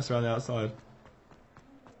 There's a chest around the outside.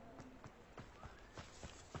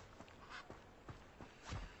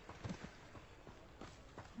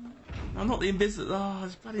 I'm not the invisible. Oh,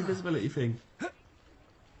 this bloody invisibility thing.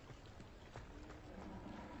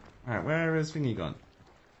 Alright, where is Thingy gone?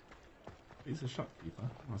 He's a shopkeeper. Oh,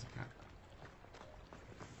 there's a cat.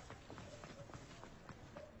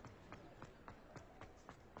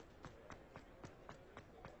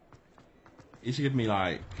 You should give me,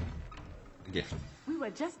 like, a gift. We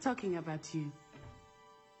were just talking about you.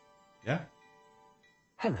 Yeah?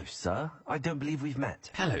 Hello, sir. I don't believe we've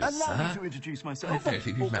met. Hello, Allow sir. me to introduce myself. I don't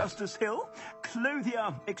think we've met. Augustus Hill,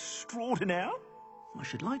 clothier extraordinaire. I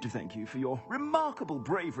should like to thank you for your remarkable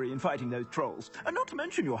bravery in fighting those trolls, and not to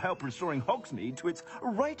mention your help restoring Hogsmeade to its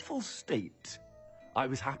rightful state. I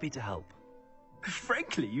was happy to help.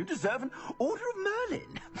 Frankly, you deserve an Order of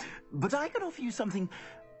Merlin. But I can offer you something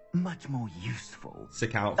much more useful.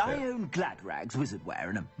 Sick outfit. I own Gladrag's wizardwear,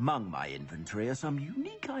 and among my inventory are some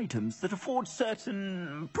unique items that afford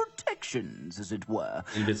certain protections, as it were.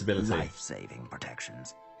 Invisibility. Life-saving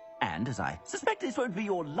protections. And as I suspect this won't be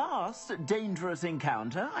your last dangerous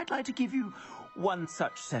encounter, I'd like to give you one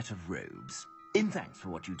such set of robes, in thanks for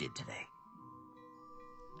what you did today.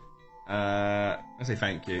 I say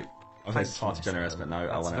thank you. I was Thanks, far too generous, but no, I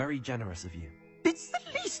That's want very generous of you. It's the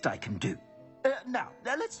least I can do. Now,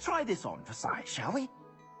 let's try this on for size, shall we?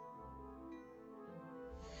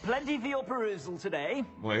 Plenty for your perusal today.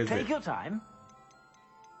 What is Take it? your time.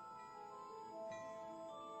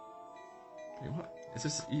 What? It's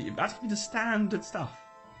just, that's me the standard stuff.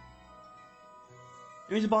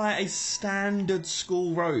 You need to buy a standard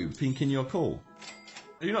school robe thinking you're cool.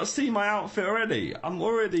 Have you not seen my outfit already? I'm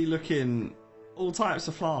already looking all types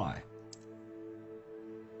of fly.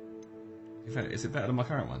 In fact, is it better than my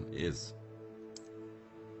current one? It is.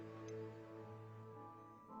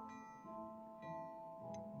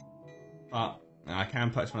 But I can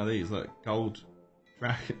purchase one of these. Look, gold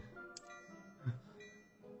dragon.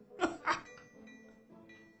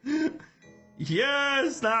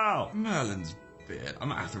 Yes, now Merlin's beard. I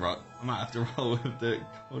might have to roll. I might have to roll with the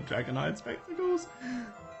gold dragon-eyed spectacles.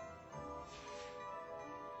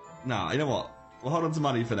 Nah, you know what? We'll hold on to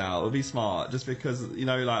money for now. It'll be smart, just because you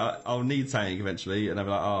know, like I'll need something eventually, and I'll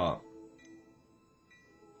be like, oh,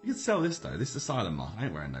 you can sell this though. This is asylum mask. I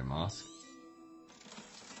ain't wearing no mask.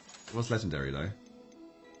 It was legendary though.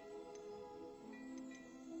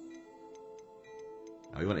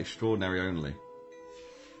 Oh, we want extraordinary only.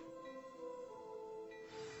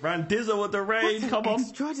 Randizzle with the rain, come on!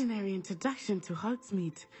 Extraordinary introduction to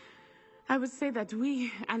Hogsmeade. I would say that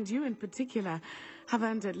we, and you in particular, have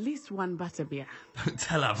earned at least one butterbeer. Don't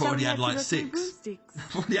tell her, I've already had like 6.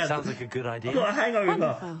 Sounds like a good idea. I've got a hangover.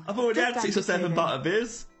 Wonderful. I've already had Just 6 or 7 anticipating.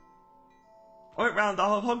 butterbeers. I went round the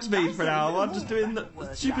whole Hogsmeade for an hour. I'm just doing the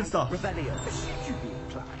stupid stuff. Revelio. Should you be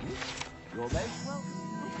inclined, you're most welcome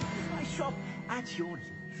to visit my shop at your leisure.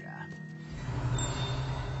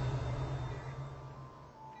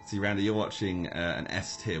 See, Randy, you're watching an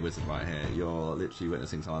S-tier wizard right here. You're literally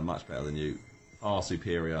witnessing someone much better than you. Far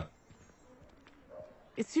superior.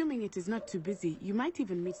 Assuming it is not too busy, you might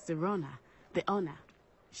even meet Zerkaa, the owner.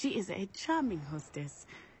 She is a charming hostess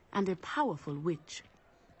and a powerful witch.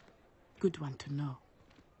 Good one to know.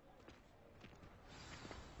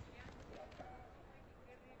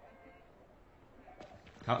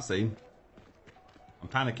 Cutscene. I'm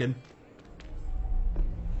panicking.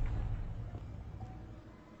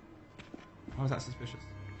 Why was that suspicious?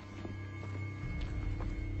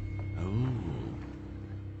 Oh.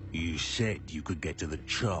 You said you could get to the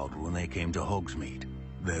child when they came to Hogsmeade.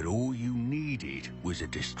 That all you needed was a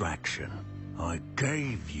distraction. I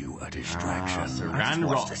gave you a distraction. So I just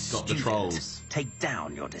watched Ranrock a got the student trolls. Take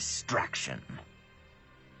down your distraction.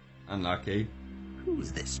 Unlucky.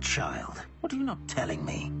 Who's this child? What are you not telling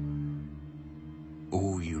me?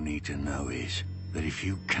 All you need to know is that if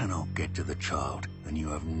you cannot get to the child, then you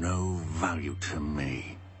have no value to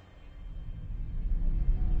me.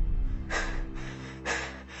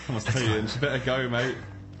 I must tell you, you better go, mate.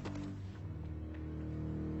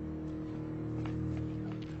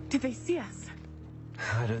 Did they see us?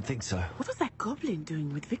 I don't think so. What was that goblin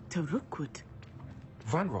doing with Victor Rookwood?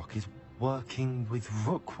 Ranrock is working with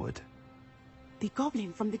Rookwood. The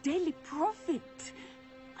goblin from the Daily Prophet.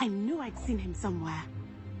 I knew I'd seen him somewhere.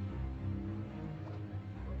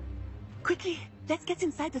 Quickly, let's get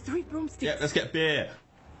inside the 3 broomsticks. Yeah, let's get beer.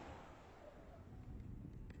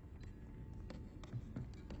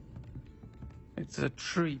 It's a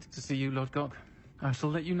treat to see you, Lodgok. I shall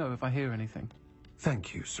let you know if I hear anything.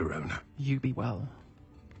 Thank you, Serona. You be well.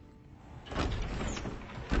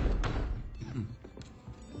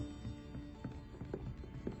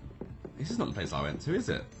 This is not the place I went to, is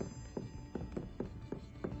it?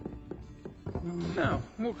 Now,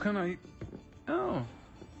 what can I... Oh,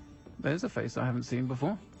 there's a face I haven't seen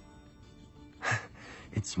before.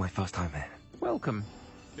 It's my first time here. Welcome.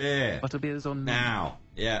 Beer. Butterbeer's on... Now.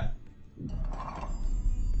 Yeah.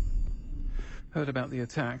 Heard about the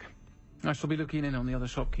attack. I shall be looking in on the other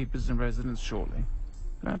shopkeepers and residents shortly.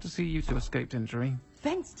 Glad to see you two escaped injury.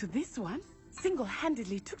 Thanks to this one,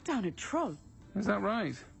 single-handedly took down a troll. Is that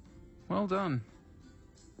right? Well done.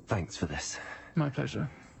 Thanks for this. My pleasure.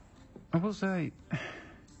 I will say,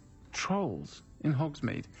 trolls in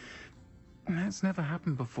Hogsmeade. That's never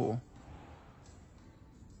happened before.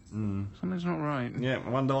 Something's not right. Yeah, I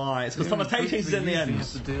wonder why. It's because connotations in the end.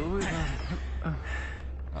 To deal with.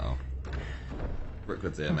 Oh.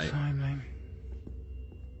 Rookwood's here, mate. Timely.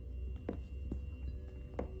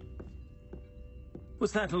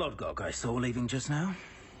 Was that Lodgok I saw leaving just now?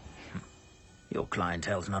 Your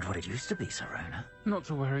clientele's not what it used to be, Serona. Not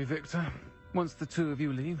to worry, Victor. Once the 2 of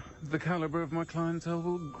you leave, the caliber of my clientele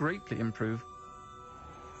will greatly improve.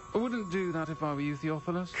 I wouldn't do that if I were you,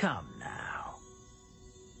 Theophilus. Come now.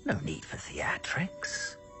 No need for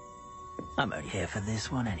theatrics. I'm only here for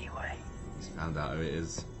this one anyway. Just found out who it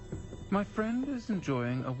is. My friend is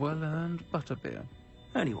enjoying a well-earned butterbeer.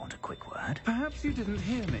 Only want a quick word. Perhaps you didn't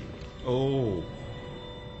hear me. Oh.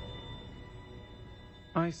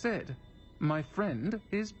 I said, my friend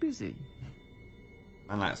is busy.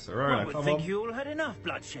 And that's Serona. One would think you all had enough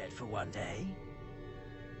bloodshed for one day.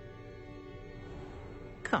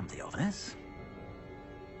 Come, Theophilus.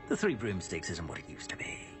 The 3 broomsticks isn't what it used to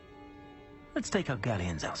be. Let's take our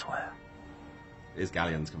galleons elsewhere. Is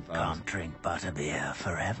galleons confirmed? Can't drink butterbeer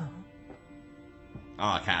forever. Oh,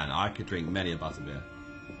 I can. I could drink many a butterbeer.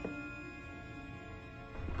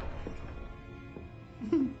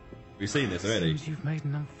 We've seen this already. Seems you've made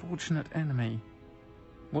an unfortunate enemy.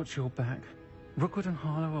 Watch your back. Rookwood and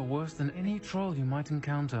Harlow are worse than any troll you might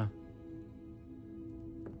encounter.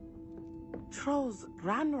 Trolls,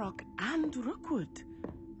 Ranrock, and Rookwood.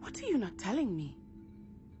 What are you not telling me?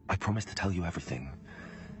 I promised to tell you everything,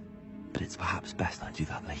 but it's perhaps best I do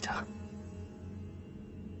that later.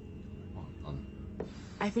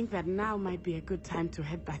 I think that now might be a good time to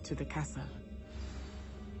head back to the castle.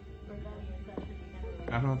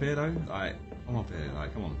 Have a beer though? Like, I want a beer,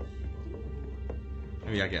 like, come on.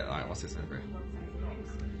 Maybe I get, like, what's this over here?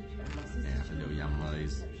 Yeah, a little yum one of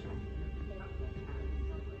these.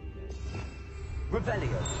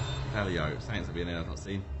 Revelio. Revelio, thanks for being here, I've not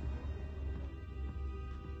seen.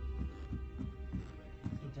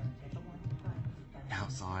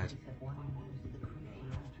 Outside.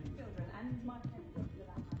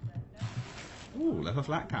 Ooh, leather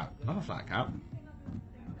flat cap. Another flat cap.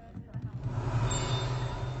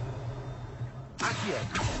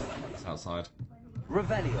 It's outside.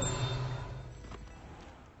 Revelio.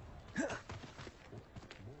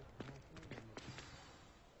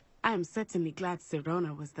 I am certainly glad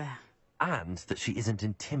Serona was there. And that she isn't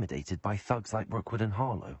intimidated by thugs like Rookwood and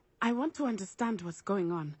Harlow. I want to understand what's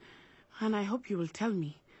going on, and I hope you will tell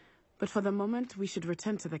me. But for the moment, we should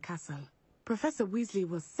return to the castle. Professor Weasley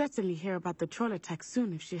will certainly hear about the troll attack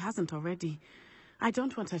soon if she hasn't already. I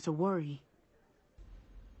don't want her to worry.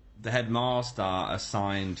 The headmaster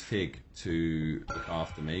assigned Fig to look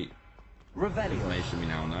after me. Revelio. Information we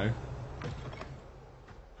now know.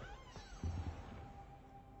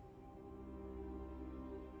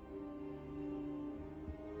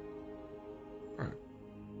 Bro,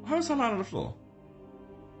 how was I lying on the floor?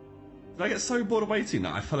 Did I get so bored of waiting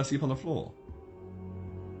that I fell asleep on the floor?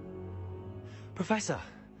 Professor,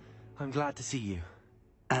 I'm glad to see you.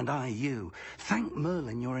 And I you. Thank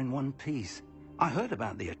Merlin you're in one piece. I heard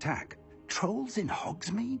about the attack. Trolls in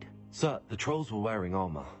Hogsmeade? Sir, the trolls were wearing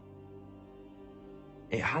armor.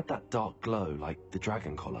 It had that dark glow like the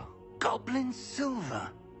dragon collar. Goblin silver.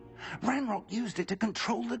 Ranrock used it to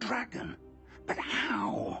control the dragon. But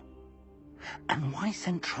how? And why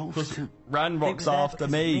send trolls to... Ranrock's after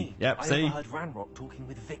me. Yep, I see? overheard Ranrock talking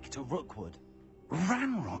with Victor Rookwood.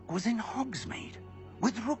 Ranrock was in Hogsmeade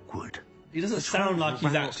with Rookwood. He doesn't sound like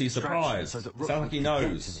he's actually surprised. It sounds like he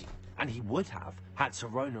knows. And he would have, had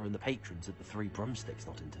Serona and the patrons at the Three Broomsticks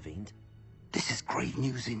not intervened. This is grave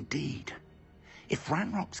news indeed. If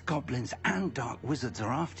Ranrock's goblins and dark wizards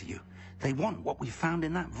are after you, they want what we found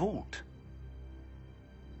in that vault.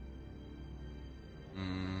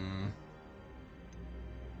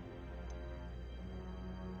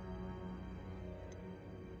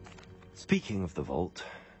 Speaking of the vault,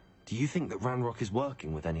 do you think that Ranrock is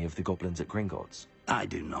working with any of the goblins at Gringotts? I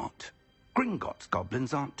do not. Gringotts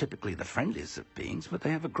goblins aren't typically the friendliest of beings, but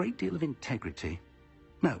they have a great deal of integrity.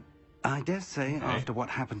 No, I dare say, after what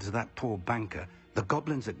happened to that poor banker, the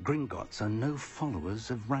goblins at Gringotts are no followers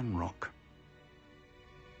of Ranrock.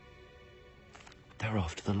 They're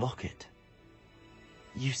after the locket.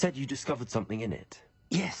 You said you discovered something in it.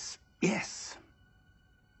 Yes.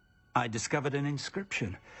 I discovered an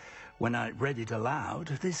inscription. When I read it aloud,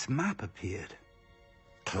 this map appeared.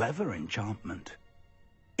 Clever enchantment.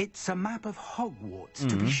 It's a map of Hogwarts,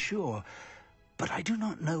 to be sure, but I do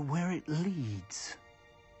not know where it leads.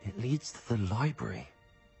 It leads to the library.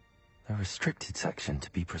 The restricted section, to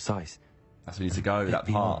be precise. That's where you need to go, that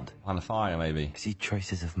part. On the fire, maybe. I see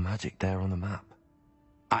traces of magic there on the map.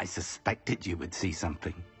 I suspected you would see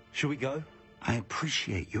something. Shall we go? I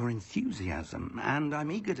appreciate your enthusiasm, and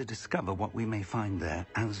I'm eager to discover what we may find there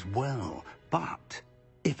as well. But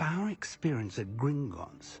if our experience at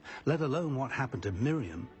Gringotts, let alone what happened to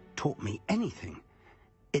Miriam, taught me anything,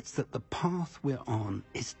 it's that the path we're on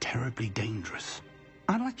is terribly dangerous.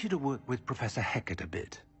 I'd like you to work with Professor Hecat a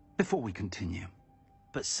bit before we continue.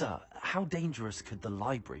 But, sir, how dangerous could the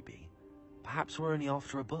library be? Perhaps we're only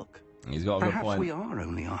after a book. He's got a good Perhaps point. we are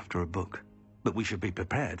only after a book, but we should be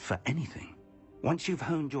prepared for anything. Once you've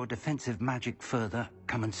honed your defensive magic further,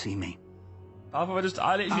 come and see me. I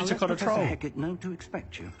literally took on a troll. Professor Hecat know to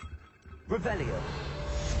expect you. Revelio.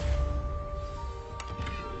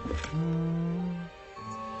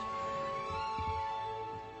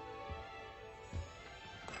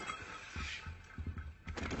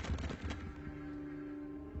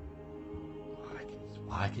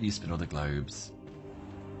 Why can you spin all the globes?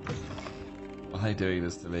 Why are they doing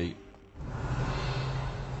this to me?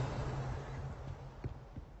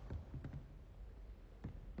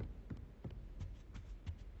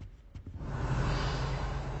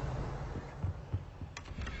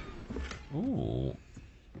 Ooh,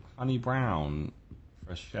 honey brown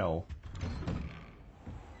for a shell.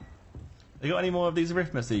 They got any more of these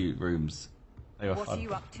arithmancy rooms? They were What fun. are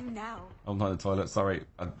you up to now? I'm not in the toilet. Sorry,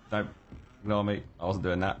 don't ignore me. I wasn't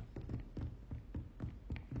doing that.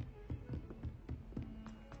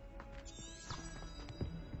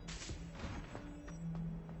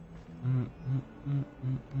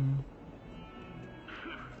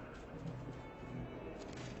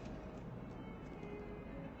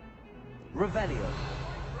 Revelio.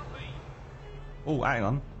 Oh, hang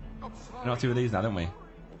on. We're not two of these now, don't we? So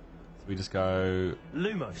we just go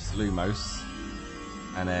Lumos,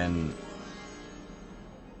 and then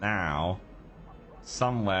now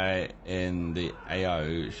somewhere in the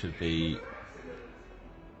AO should be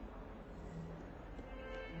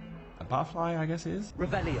a butterfly, I guess it is.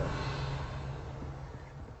 Revelio.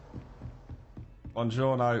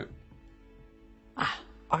 Buongiorno.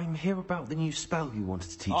 I'm here about the new spell you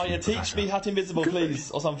wanted to teach me. Oh yeah, teach me Hat Invisible,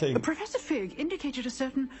 please, or something. Professor Fig indicated a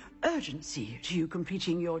certain urgency to you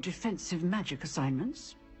completing your defensive magic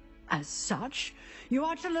assignments. As such, you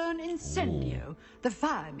are to learn Incendio, the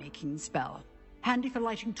fire-making spell, handy for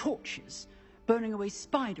lighting torches, burning away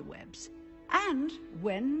spider webs, and,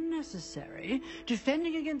 when necessary,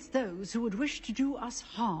 defending against those who would wish to do us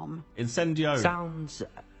harm. Incendio. Sounds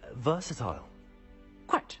versatile.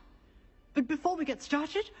 Quite. But before we get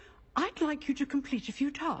started, I'd like you to complete a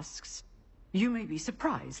few tasks. You may be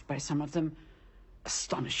surprised by some of them.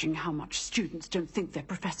 Astonishing how much students don't think their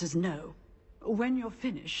professors know. When you're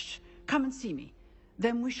finished, come and see me.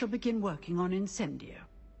 Then we shall begin working on Incendio.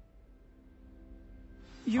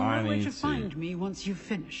 You know where to find me once you've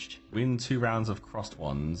finished. Win 2 rounds of crossed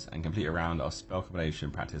wands and complete a round of spell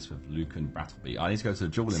combination practice with Lucan Brattleby. I need to go to the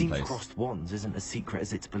dueling place. Crossed wands isn't as secret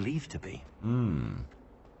as it's believed to be.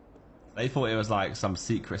 They thought it was like some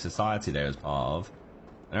secret society they was part of.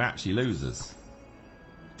 And they're actually losers.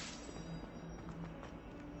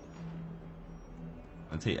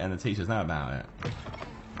 And the teachers know about it.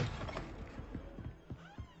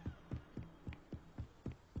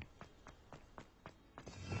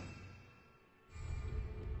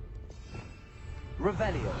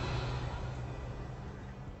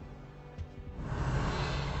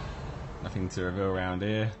 Nothing to reveal around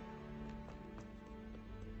here.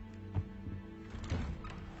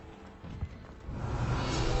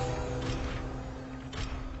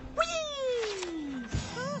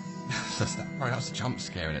 That's a jump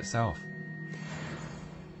scare in itself.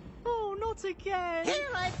 Oh, not again! Here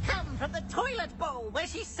I've come from the toilet bowl where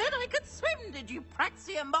she said I could swim, did you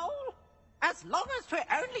praxia mole? As long as 'twere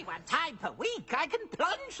only one time per week, I can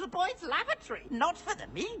plunge the boy's lavatory, not for the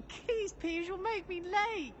meek. Please, Piers, you'll make me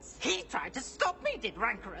late. He tried to stop me, did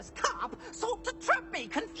rancorous carp, sought to trap me,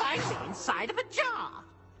 confine me inside of a jar.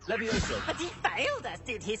 Levioso. But he failed, as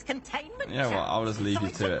did his containment. Yeah, well, I'll just leave so you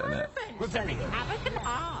to it, innit? Rebellion. Havoc and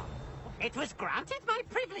harm. It was granted my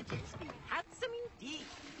privileges, be handsome indeed,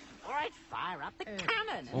 or I'd fire up the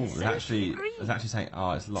cannon. Oh, there's actually saying,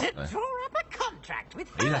 oh, it's locked To though. draw up a contract with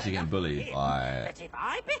He's her actually getting bullied him, by. that if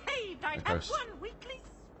I behaved, I'd have ghost. one weekly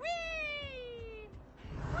swing.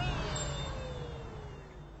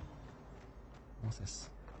 What's this?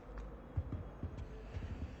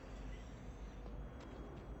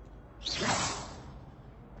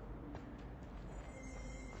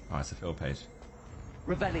 Oh, it's a fill page.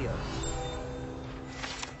 Revelio.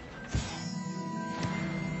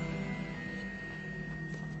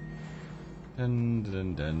 Dun,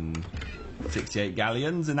 dun, dun. 68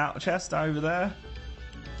 galleons in that chest over there.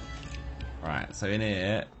 Right, so in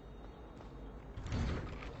here.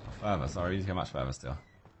 Further, sorry, we need to go much further still.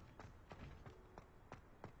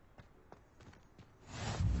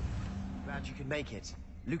 Glad you could make it.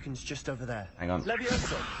 Lucan's just over there. Hang on.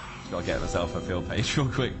 Levioso. Just gotta get myself a fill page real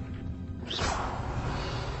quick.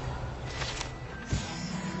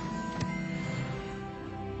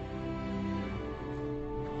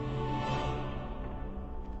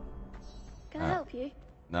 Can I help you?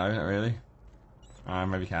 No, not really.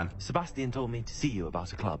 Maybe can. Sebastian told me to see you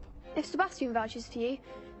about a club. If Sebastian vouches for you,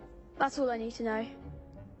 that's all I need to know.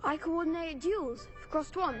 I coordinate duels for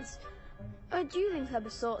crossed ones. A dueling club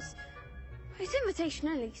of sorts. It's invitation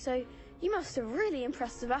only, so you must have really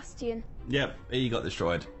impressed Sebastian. Yep, he got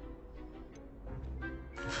destroyed.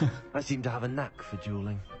 I seem to have a knack for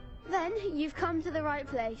dueling. Then you've come to the right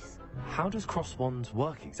place. How does cross wands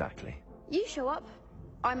work exactly? You show up,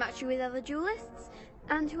 I match you with other duelists,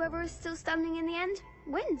 and whoever is still standing in the end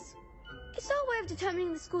wins. It's our way of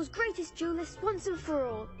determining the school's greatest duelist once and for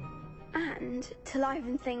all. And to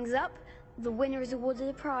liven things up, the winner is awarded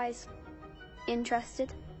a prize.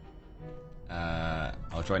 Interested?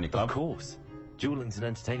 I'll join your club. Of course. Dueling's an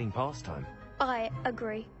entertaining pastime. I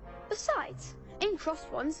agree. Besides, in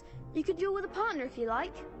crossed ones, you could duel with a partner if you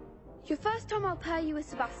like. Your first time I'll pair you with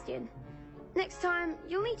Sebastian. Next time,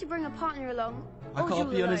 you'll need to bring a partner along. I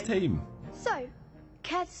can't be on his team. So,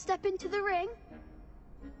 care to step into the ring?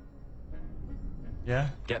 Yeah.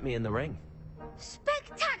 Get me in the ring.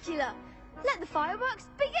 Spectacular! Let the fireworks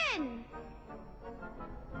begin!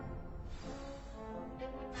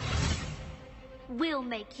 We'll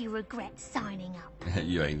make you regret signing up.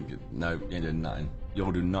 You ain't doing nothing.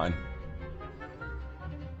 You're doing nothing.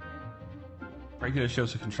 Regular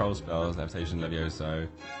shields for control spells, levitation, levioso,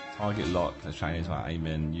 target lock, let's try into our aim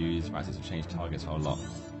in, use practice to change targets for a lock.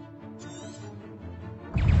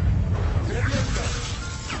 There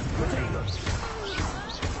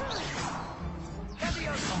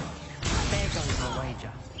goes my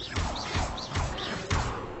wager.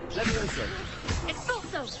 Levioso.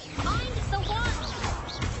 Expulso! Find the one!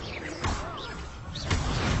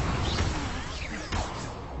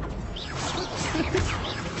 Don't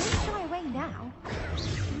shy away now.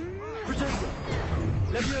 Protego.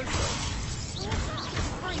 Levioso.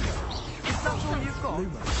 Is that all you've got?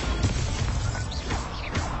 Luma.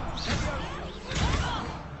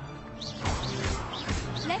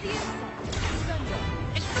 Levioso!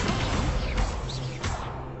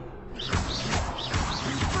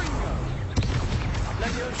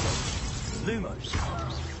 Lumos.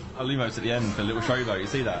 Oh, Lumos at the end, the little showboat, you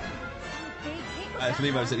see that? It's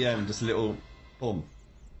Lumos at the end, just a little boom.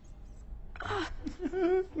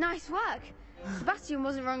 Nice work. Sebastian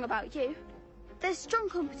wasn't wrong about you. There's strong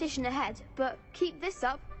competition ahead, but keep this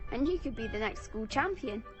up and you could be the next school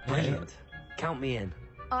champion. Brilliant. Count me in.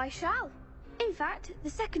 I shall. In fact, the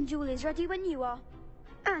second duel is ready when you are.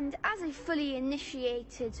 And as a fully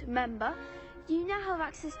initiated member, you now have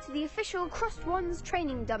access to the official Crossed Wands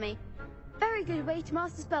training dummy. Very good way to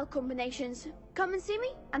master spell combinations. Come and see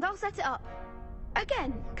me, and I'll set it up.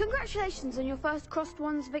 Again, congratulations on your first Crossed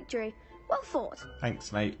Wands victory. Well fought.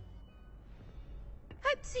 Thanks, mate.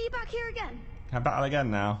 Hope to see you back here again. Can I battle again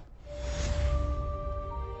now?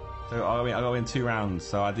 So I go in 2 rounds,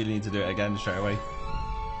 so I did need to do it again straight away.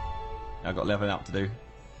 I've got leveling up to do.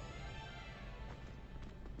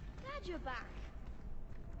 Glad you're back.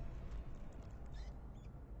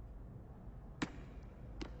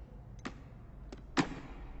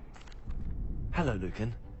 Hello,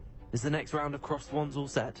 Lucan. Is the next round of crossed wands all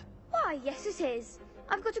set? Why, yes it is.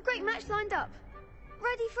 I've got a great match lined up.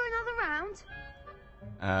 Ready for another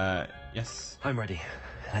round? Yes. I'm ready.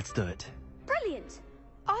 Let's do it. Brilliant.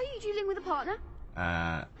 Are you dueling with a partner?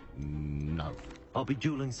 No. I'll be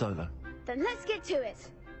dueling solo. Then let's get to it.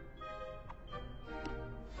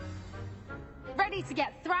 Ready to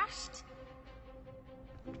get thrashed?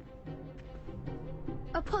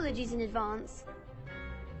 Apologies in advance.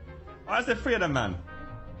 Why is there 3 of them, man?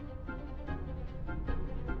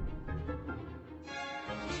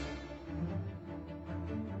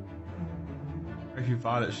 Very few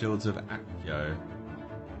violet shields of Accio.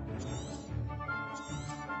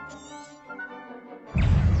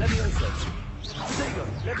 Levioso. Protego.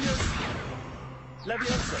 Levioso.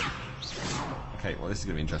 Levioso. Okay, well, this is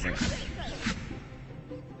going to be interesting.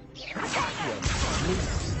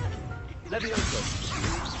 Levioso.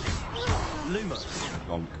 Lumos.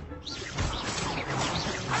 Gonk.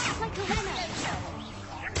 Like a winner.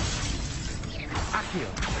 Accio.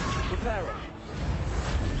 Reparo.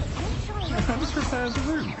 How does repair the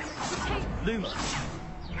room? Lumos.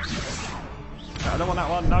 No, I don't want that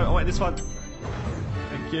one. No, I want this one.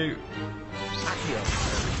 Thank you. Accio.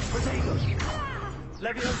 Protego.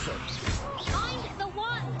 Levioso. I'm the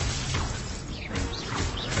one.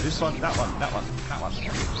 This one, that one, that one, that one.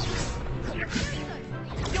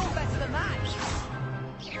 You're better than that.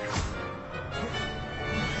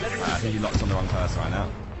 I think you locked on the wrong person right now.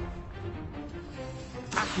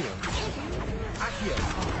 Accio. Accio.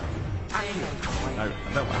 Accio. No, I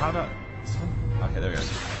don't. How do I? This one? Okay, there we go.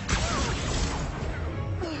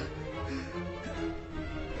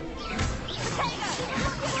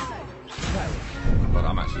 God,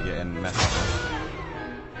 I'm actually getting messed up.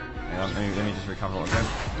 Hang on, let me just recover what I'm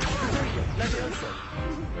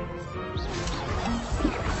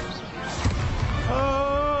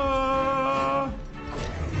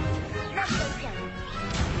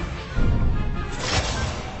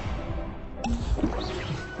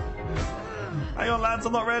Hang on, lads,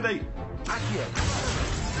 I'm not ready.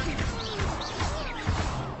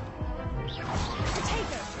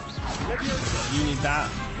 You need that,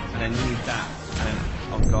 and then you need that, and then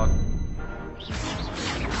oh god.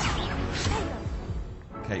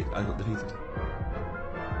 Okay, I got defeated.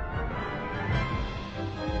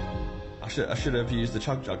 I should have used the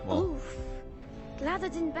chug jug more. Oof. Glad I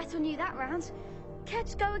didn't bet on you that round. Care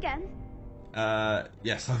to go again?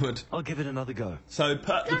 Yes, I would. I'll give it another go. So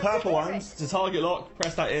the purple ones, to target lock,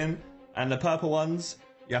 press that in, and the purple ones,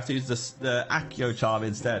 you have to use the Accio charm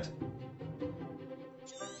instead.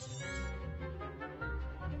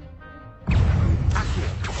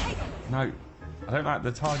 No, I don't like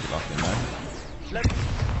the target locking though.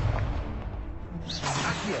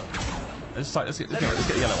 Let's get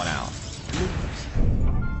the yellow one out.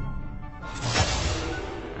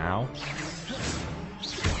 Ow.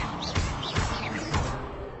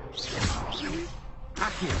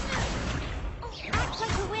 Act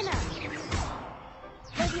like a winner.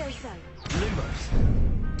 Levioso.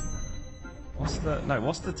 What's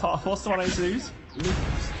the one I need to use?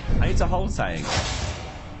 I need to hold saying.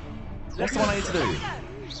 What's the one I need to do?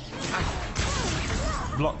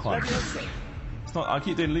 Block climb. It's not. I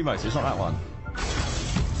keep doing Lumos. It's not that one.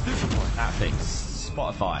 That thing.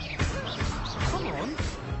 Spotify. Come on.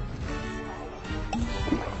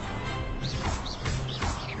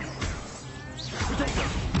 Protego.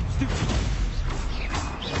 Stupid.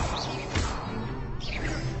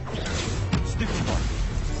 Stupid one.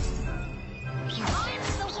 I'm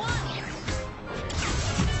the one.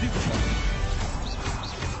 Stupid one.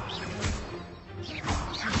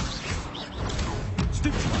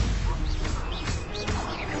 Stupid one.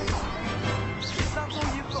 Is that all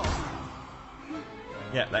you've got?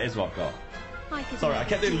 Yeah, that is what I've got. I Sorry, I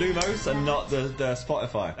kept doing Lumos and not the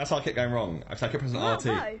Spotify. That's how I kept going wrong. I kept pressing RT.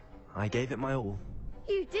 Bravo. I gave it my all.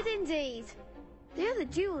 You did indeed. The other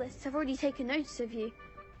duelists have already taken notice of you,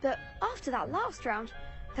 but after that last round,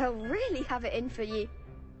 they'll really have it in for you.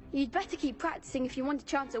 You'd better keep practicing if you want a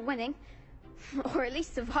chance at winning, or at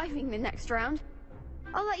least surviving the next round.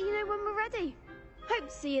 I'll let you know when we're ready. Hope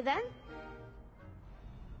to see you then.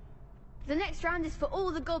 The next round is for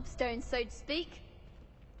all the gobstones, so to speak.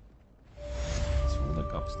 It's all the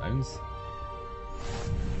gobstones.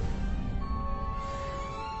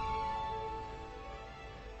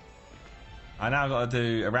 I now got to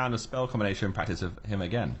do a round of spell combination practice of him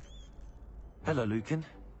again. Hello, Lucan.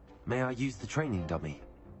 May I use the training dummy?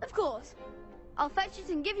 Of course. I'll fetch it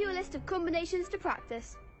and give you a list of combinations to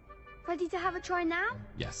practice. Ready to have a try now?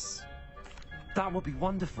 Yes. That would be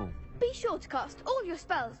wonderful. Be sure to cast all your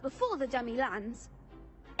spells before the dummy lands.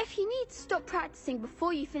 If If you need to stop practicing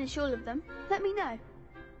before you finish all of them, let me know.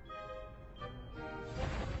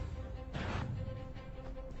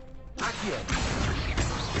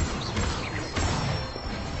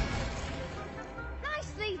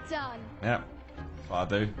 Nicely done. Yep, that's what I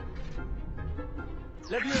do.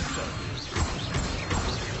 Good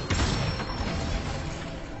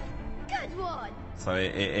one. So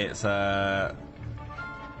it's oh.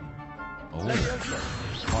 1,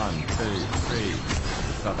 2, 3.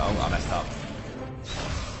 Oh, I messed up.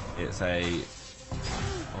 It's a.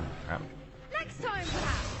 Oh crap. Next time,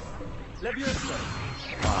 perhaps. 1, 2, 3.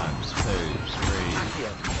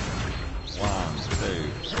 1,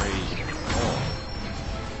 2, 3, 4.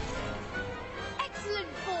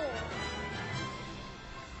 Excellent form.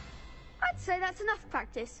 I'd say that's enough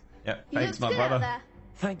practice. Yep, You thanks, looked my good out brother. there.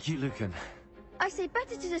 Thank you, Lucan. I say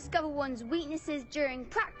better to discover one's weaknesses during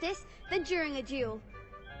practice than during a duel.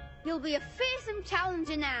 You'll be a fearsome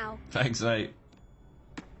challenger now. Thanks, mate.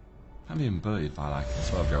 I'm being bullied by like a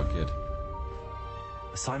 12-year-old kid.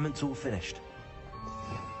 Assignment's all finished.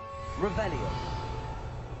 Revelio.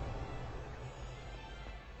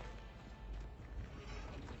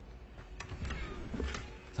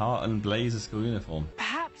 Tartan blazer school uniform.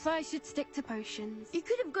 Perhaps I should stick to potions. You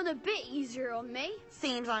could have gone a bit easier on me.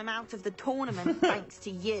 Seems I'm out of the tournament thanks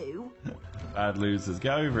to you. Bad losers.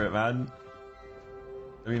 Get over it, man.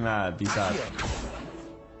 Don't be mad. Be sad.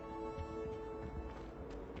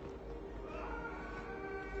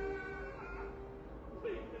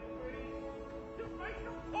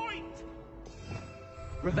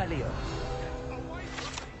 Revelio.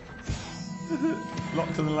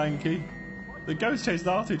 Locked and lanky. The ghosts chased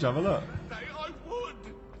after each other, look.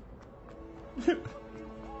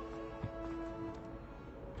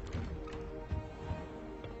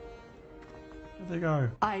 Where'd they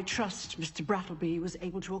go? I trust Mr. Brattleby was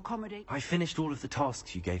able to accommodate... I finished all of the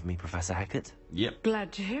tasks you gave me, Professor Hackett. Yep.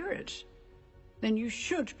 Glad to hear it. Then you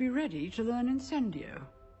should be ready to learn Incendio.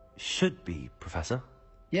 Should be, Professor.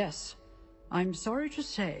 Yes. I'm sorry to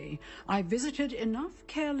say, I visited enough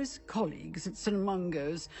careless colleagues at St.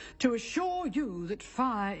 Mungo's to assure you that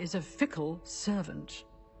fire is a fickle servant.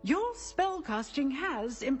 Your spellcasting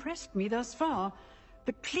has impressed me thus far,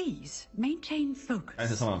 but please maintain focus.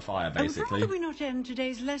 This is someone on fire, basically. And rather we not end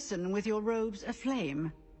today's lesson with your robes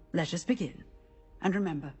aflame, let us begin. And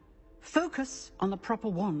remember, focus on the proper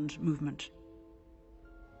wand movement.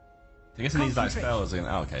 I guess it needs like spells. Oh,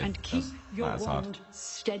 okay. And keep your that's wand hard.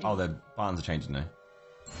 steady. Oh, the buttons are changing now.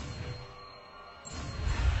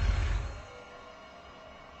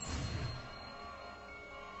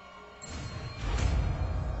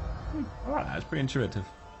 Alright, that's pretty intuitive.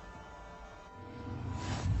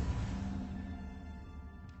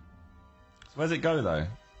 So where's it go though? You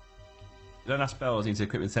don't have spells, you need to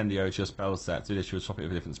equip Incendio to your spell set. Do this, you'll swap it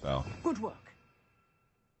with a different spell. Good work.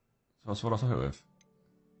 So what do I swap it with?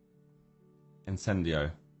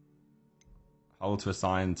 Incendio. Hold to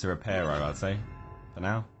assign to Reparo, I'd say. For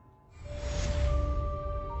now.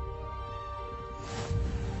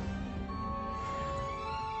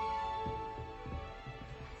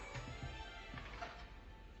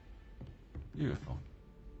 Beautiful.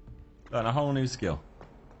 Learn a whole new skill.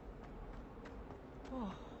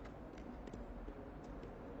 Oh.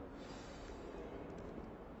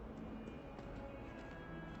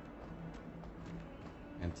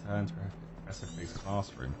 And turn to Professor Fig's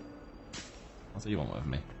classroom. What's that you want with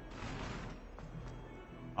me?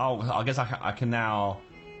 Oh, I guess I can now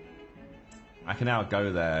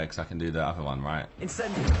go there because I can do the other one, right?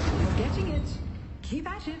 Incendio. You're getting it. Keep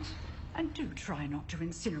at it. And do try not to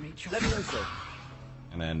incinerate your... Levioso.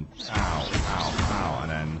 And then, ow, ow, ow,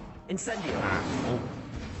 and then... Incendio. Oh.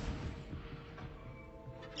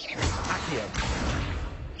 Accio.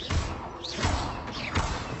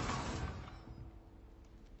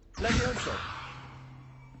 Levioso.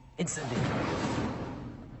 Incendio.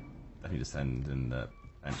 Definitely just send in the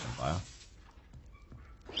bench on fire.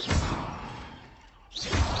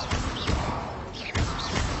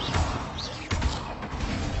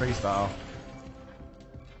 Freestyle.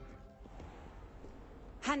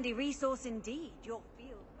 Handy resource indeed, your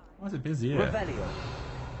field guide. Why is it busy here? Revelio.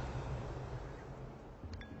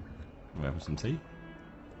 We'll have some tea.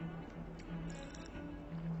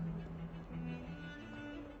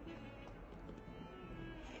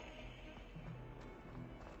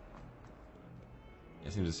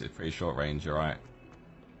 It seems it's pretty short range, you're right.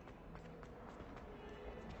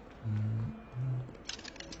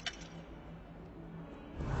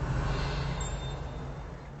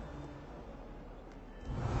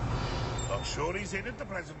 I'm sure he's in at the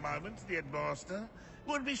present moment, the headmaster.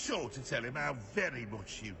 Would be sure to tell him how very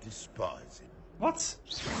much you despise him. What?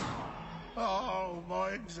 Oh, my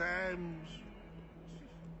exams.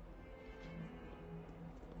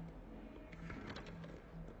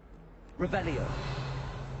 Revelio.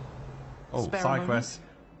 Oh, Spare a side moment? quest.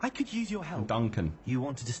 I could use your help. Duncan. You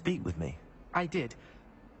wanted to speak with me? I did.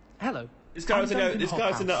 Hello. This guy was in the opening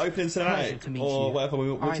Pleasure cinematic, to meet or you. whatever.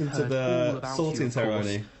 We walked I've into heard all the about sorting you, of course,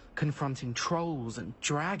 ceremony. confronting trolls and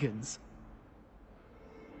dragons.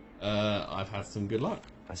 I've had some good luck.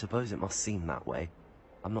 I suppose it must seem that way.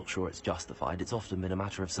 I'm not sure it's justified. It's often been a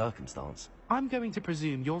matter of circumstance. I'm going to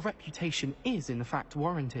presume your reputation is in fact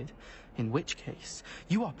warranted, in which case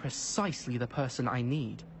you are precisely the person I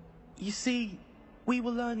need. You see, we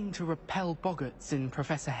were learning to repel boggarts in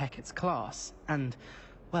Professor Hecat's class, and,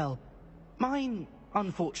 well, mine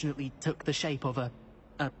unfortunately took the shape of a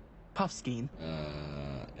puffskein.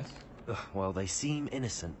 Yes. Ugh, well, they seem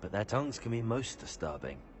innocent, but their tongues can be most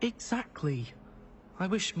disturbing. Exactly. I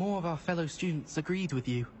wish more of our fellow students agreed with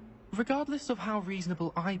you. Regardless of how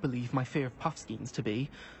reasonable I believe my fear of puffskeins to be,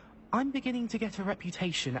 I'm beginning to get a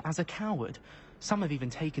reputation as a coward. Some have even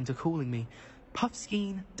taken to calling me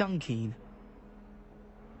Puffskeen Dunkeen.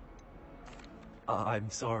 I'm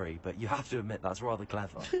sorry, but you have to admit that's rather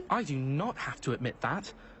clever. I do not have to admit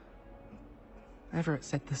that. Everett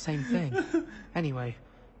said the same thing. Anyway,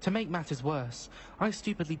 to make matters worse, I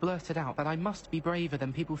stupidly blurted out that I must be braver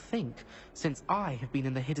than people think, since I have been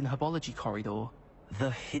in the hidden herbology corridor.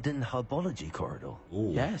 The hidden herbology corridor?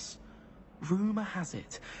 Ooh. Yes. Rumour has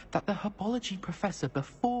it that the herbology professor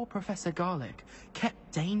before Professor Garlic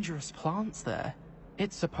kept dangerous plants there.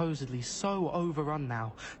 It's supposedly so overrun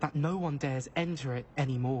now that no one dares enter it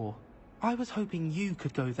anymore. I was hoping you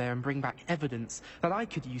could go there and bring back evidence that I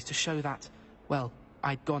could use to show that, well,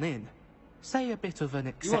 I'd gone in. Say a bit of an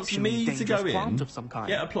exceptionally dangerous plant of some kind.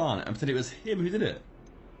 Get a plant, and said it was him who did it.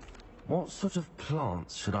 What sort of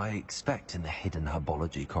plants should I expect in the hidden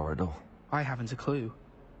herbology corridor? I haven't a clue.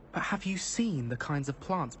 But have you seen the kinds of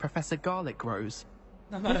plants Professor Garlic grows?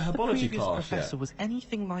 I've had a If the herbology previous class professor yet. was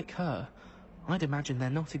anything like her, I'd imagine they're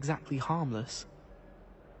not exactly harmless.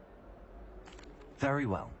 Very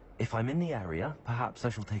well. If I'm in the area, perhaps I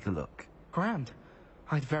shall take a look. Grand.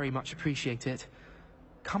 I'd very much appreciate it.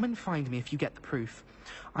 Come and find me if you get the proof.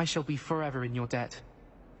 I shall be forever in your debt.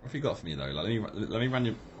 What have you got for me, though? Like, let me run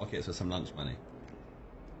your pockets for some lunch money.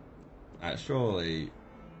 Surely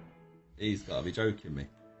he's got to be joking me.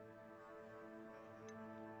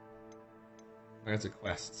 Go to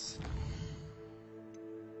quests.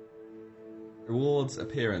 Rewards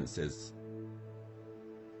appearances.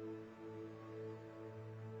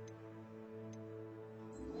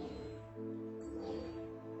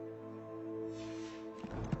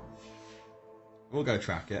 We'll go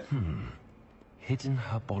track it. Hidden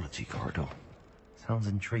herbology corridor. Sounds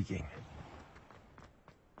intriguing.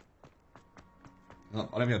 I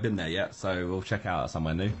don't think I've been there yet, so we'll check out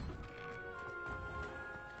somewhere new.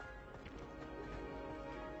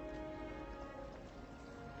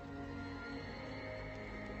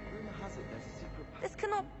 This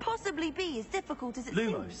cannot possibly be as difficult as it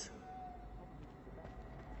seems.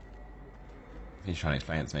 He's trying to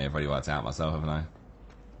explain it to me. I've already worked it out myself, haven't I?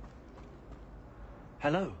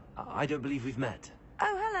 Hello. I don't believe we've met.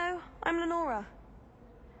 Oh, hello. I'm Lenora.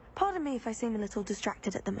 Pardon me if I seem a little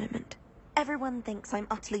distracted at the moment. Everyone thinks I'm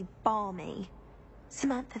utterly balmy.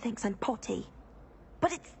 Samantha thinks I'm potty.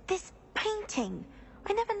 But it's this painting.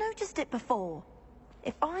 I never noticed it before.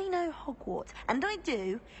 If I know Hogwarts, and I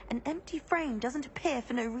do, an empty frame doesn't appear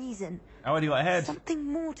for no reason. How do you got ahead? Something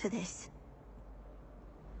more to this.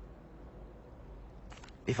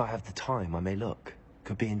 If I have the time, I may look.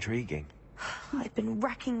 Could be intriguing. I've been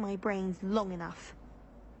racking my brains long enough.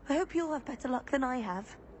 I hope you'll have better luck than I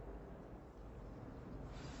have.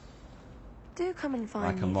 Do come and find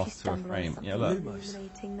Like a me if you moth to a stumble on frame. something Yeah, look.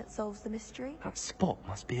 illuminating that solves the mystery. That spot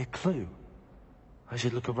must be a clue. I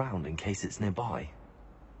should look around in case it's nearby.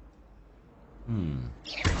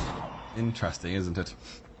 Interesting, isn't it?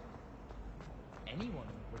 Anyone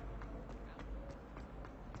would...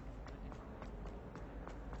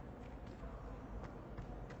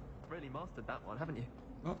 Really mastered that one, haven't you?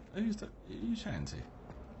 What? Who's you chatting to?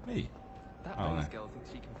 Me? That Oh, Rose no. girl thinks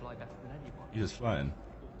she can fly better than anyone. You're just floating. Talk,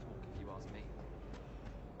 if you ask me.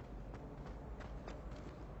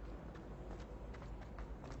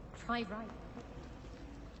 Try right.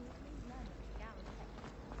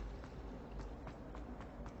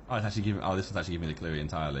 Oh, it's actually giving. Oh, this was actually giving me the clue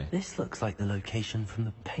entirely. This looks like the location from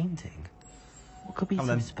the painting. What could be Come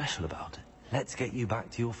so then. special about it? Let's get you back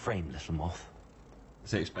to your frame, little moth.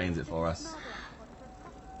 This explains it for us.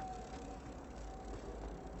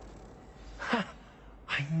 Ha!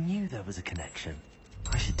 I knew there was a connection.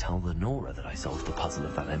 I should tell Lenora that I solved the puzzle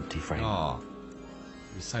of that empty frame. Oh,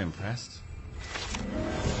 he was so impressed.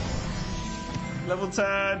 Level 10!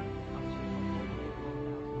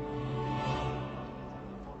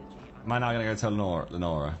 Am I now going to go tell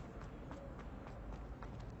Lenora?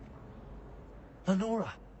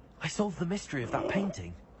 Lenora, I solved the mystery of that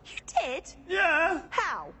painting. You did? Yeah!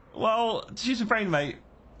 How? Well, she's a brain, mate.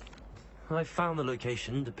 I found the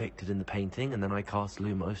location depicted in the painting, and then I cast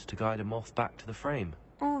Lumos to guide him off back to the frame.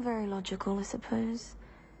 All very logical, I suppose.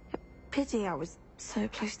 Pity I was so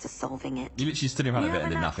close to solving it. You literally stood in front of it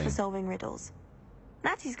and did knack nothing. for solving riddles.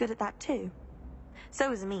 Natty's good at that too.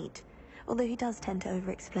 So is Meat, although he does tend to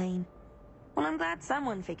over-explain. Well, I'm glad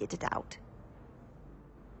someone figured it out.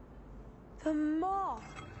 The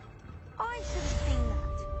moth! I should have seen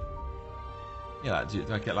that. Yeah, like, do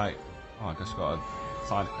I get like... Oh, I just got a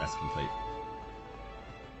side quest complete.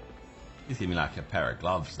 Please give me like a pair of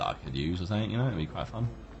gloves that I could use or something, you know? It'd be quite fun.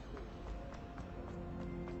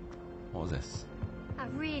 What was this? I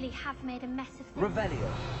really have made a mess of things.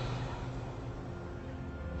 Revelio.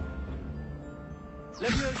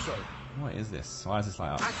 Levioso. What is this? Why is this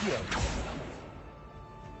like up? Accio.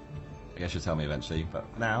 I guess you'll tell me eventually, but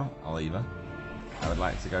for now, I'll leave her. I would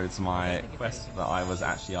like to go to my quest that I was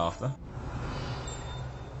actually after.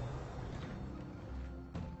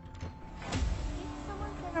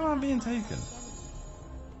 How am I being taken?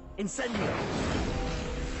 Incendio.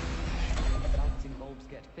 Bouncing bulbs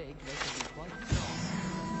get big, they can be quite strong.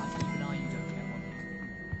 I keep an eye, you don't get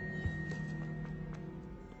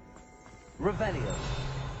one. Revelio.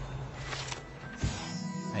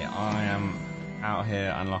 Hey, I am out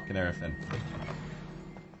here unlocking everything.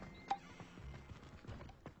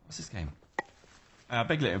 What's this game?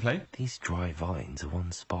 Big Little Play. These dry vines are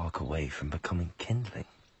one spark away from becoming kindling.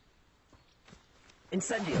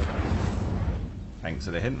 Incendio. Thanks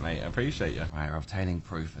for the hint, mate. I appreciate you. We're obtaining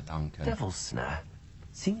proof of Duncan. Devil's Snare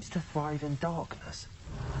seems to thrive in darkness.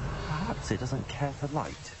 Perhaps it doesn't care for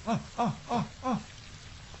light. Oh.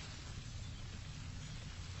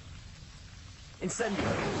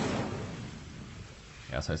 Incendio.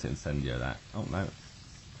 Yeah, I was supposed to incendio that. Oh, no.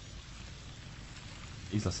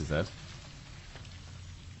 He's lost his head.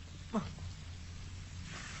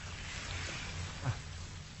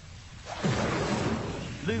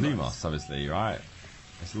 Lumos, obviously, right?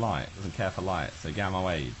 It's light. Doesn't care for light, so get out of my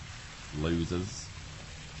way, losers.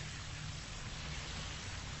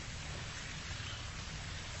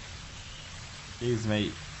 Excuse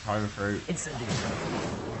me. Over through. Incendio.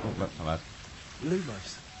 Oh, look, my bad.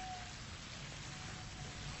 Lumos.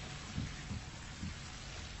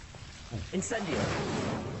 Incendio.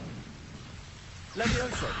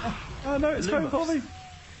 Levioso. Oh no, it's going for me.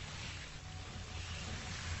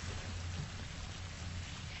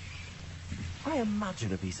 I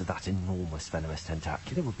imagine a piece of that enormous venomous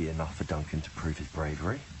tentacula would be enough for Duncan to prove his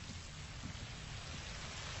bravery.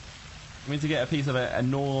 I mean, to get a piece of a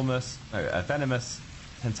venomous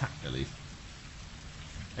tentacular leaf.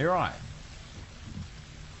 Are you alright?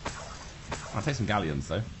 I'll take some galleons,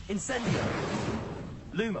 though. Incendio.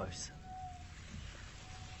 Lumos.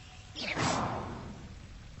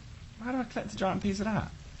 How do I collect a giant piece of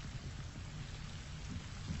that?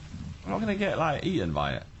 I'm not going to get, like, eaten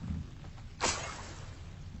by it.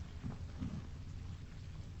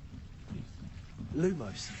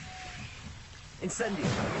 Lumos. Incendio.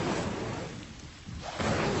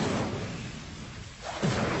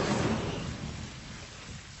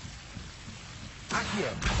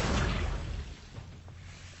 Accio.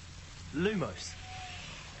 Lumos.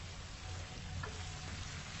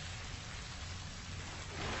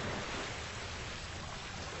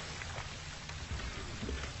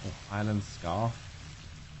 Oh, Island Scarf.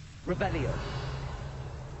 Revelio.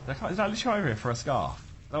 Is that literally over here for a scarf?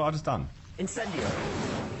 Is that what I've just done? Incendio.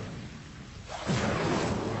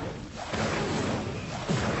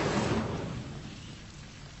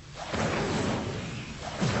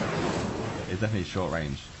 It's definitely short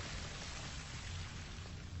range.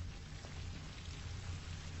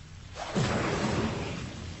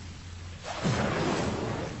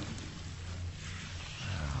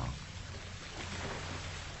 Wow.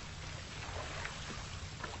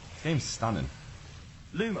 This game's stunning.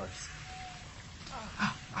 Lumos.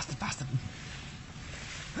 Bastard.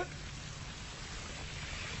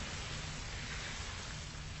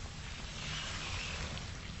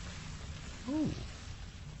 Ooh.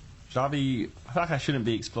 Should I be... I feel like I shouldn't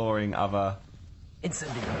be exploring other...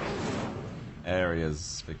 Incendio.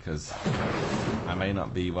 areas, because I may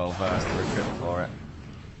not be well versed or equipped for it.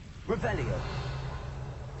 Revelio.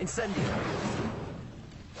 Incendio.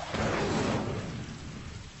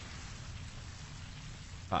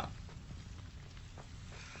 But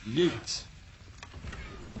Yeet.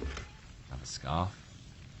 Have a scarf.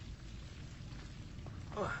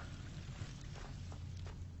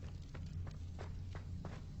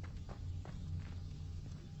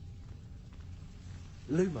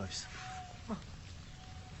 Lumos.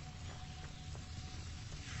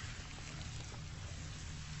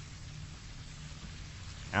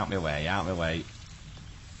 Out my way, out my way.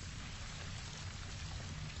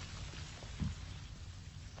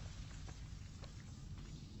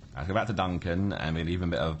 Let's go back to Duncan and we leave him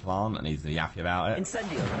a bit of a plant and he's yappy about it.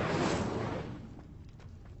 Incendio.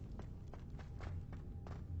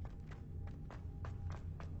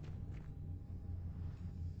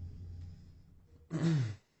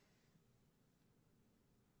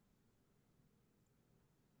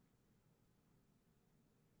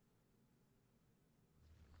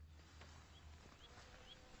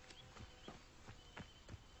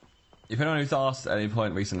 If anyone who's asked at any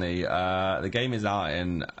point recently, the game is out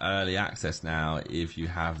in early access now if you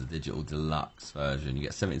have the digital deluxe version. You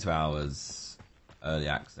get 72 hours early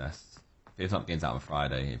access. If not, the game's out on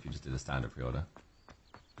Friday if you just did a standard pre-order.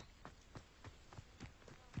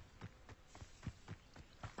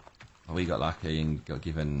 We got lucky and got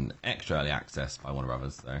given extra early access by Warner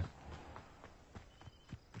Brothers, so...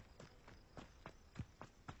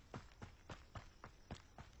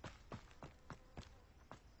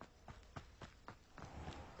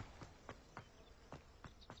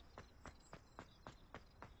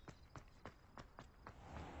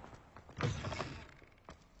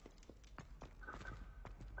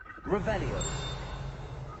 Revelio.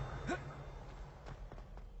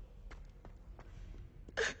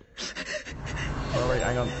 Oh wait,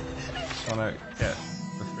 hang on. Trying to get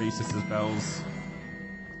the three sisters' bells.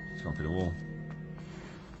 She's gone through the wall.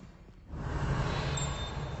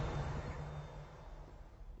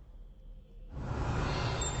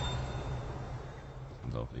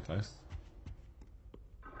 Comes awfully close.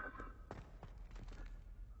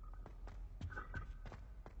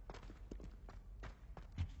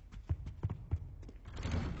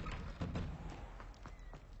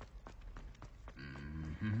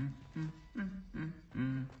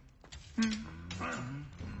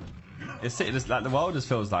 It's just like the world just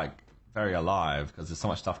feels like very alive because there's so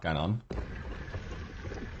much stuff going on.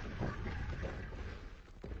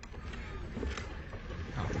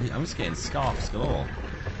 Oh, I'm just getting scarves galore.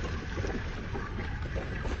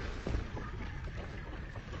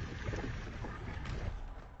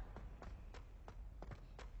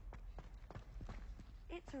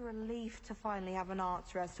 It's a relief to finally have an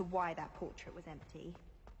answer as to why that portrait was empty.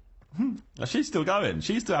 Well, she's still going.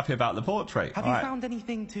 She's still happy about the portrait. Have you found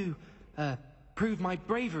anything to prove my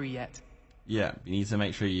bravery yet? Yeah, you need to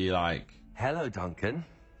make sure you like... Hello, Duncan.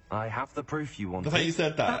 I have the proof you wanted. I thought you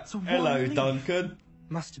said that. That's Hello, one leaf. Duncan.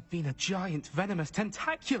 Must have been a giant venomous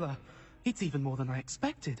tentacular. It's even more than I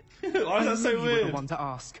expected. Why is that so You were weird? the one to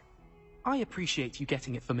ask. I appreciate you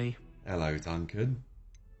getting it for me. Hello, Duncan.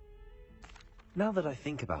 Now that I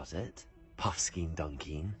think about it, Puffskein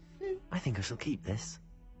Dunkeen, I think I shall keep this.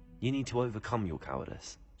 You need to overcome your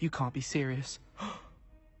cowardice. You can't be serious.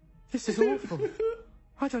 This is awful.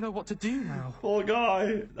 I don't know what to do now. Poor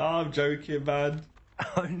guy. No, I'm joking, man.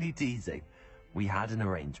 Only teasing. We had an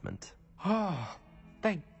arrangement. Ah,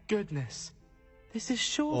 thank goodness. This is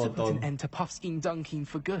sure to put an end to Puffskein Dunkeen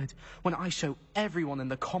for good when I show everyone in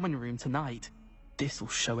the common room tonight. This'll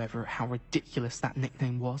show Everett how ridiculous that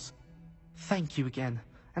nickname was. Thank you again,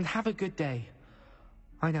 and have a good day.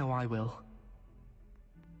 I know I will.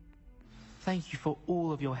 Thank you for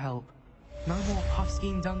all of your help. No more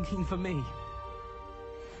Puffskein Dunkeen for me.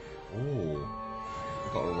 Oh,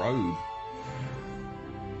 I've got a robe.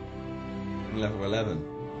 Level 11.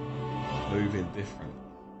 Moving different.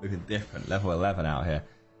 Moving different. Level 11 out here.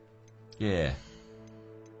 Yeah.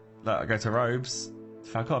 Look, I go to robes.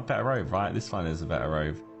 I've got a better robe, right? This one is a better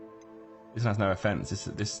robe. This one has no offense.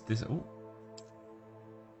 This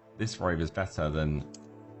robe is better than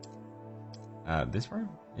this robe?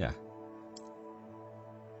 Yeah.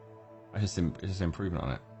 It's just an improvement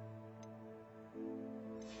on it.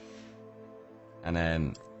 And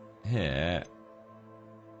then here,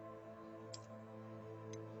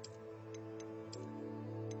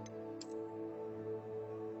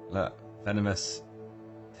 look, venomous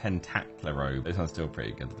tentacular robe. This one's still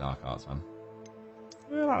pretty good, the dark arts one.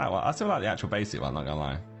 I like that one. I still like the actual basic one, not gonna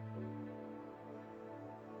lie.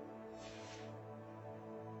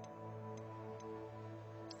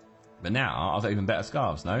 But now I've got even better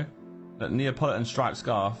scarves, no? The Neapolitan striped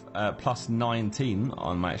scarf, plus 19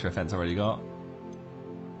 on my extra offense I already got.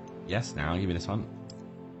 Yes, now give me this one.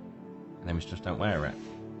 And then we just don't wear it.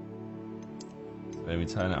 So then we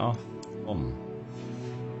turn it off. Boom.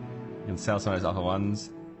 You can sell some of those other ones.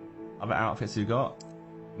 Other outfits you got.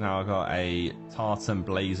 Now I've got a tartan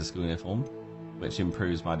blazer school uniform, which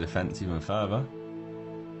improves my defense even further.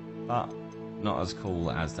 But not as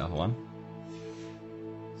cool as the other one.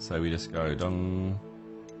 So we just go dong.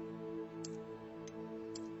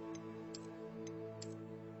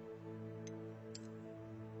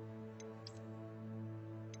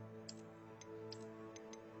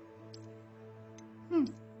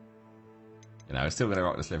 You know, we're still going to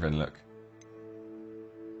rock the Slytherin look.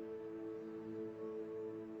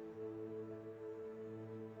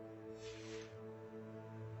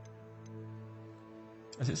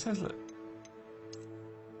 As it says, look.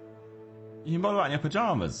 You can bother out in your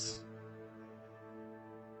pyjamas.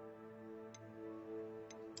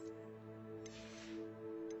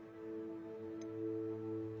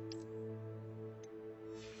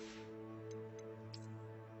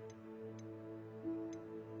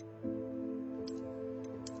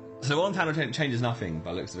 So one handle changes nothing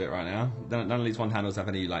by the looks of it right now. None of these one handles have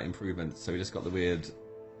any like improvements, so we just got the weird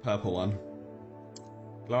purple one.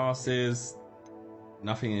 Glasses,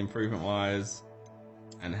 nothing improvement wise,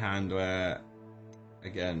 and handwear,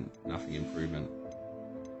 again, nothing improvement.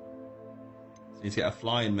 So you need to get a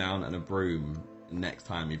flying mount and a broom next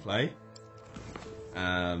time you play.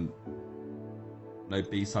 No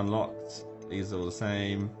beasts unlocked, these are all the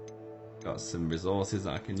same. Got some resources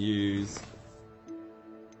that I can use.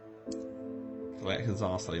 Collections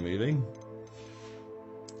are slowly moving.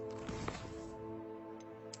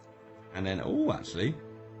 And then, oh, actually,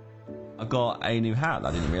 I've got a new hat that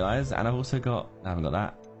I didn't realise, and I've also got, I haven't got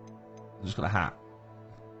that. I've just got a hat.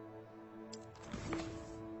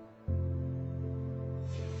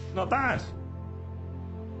 Not bad.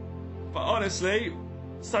 But honestly,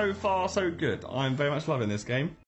 so far so good. I'm very much loving this game.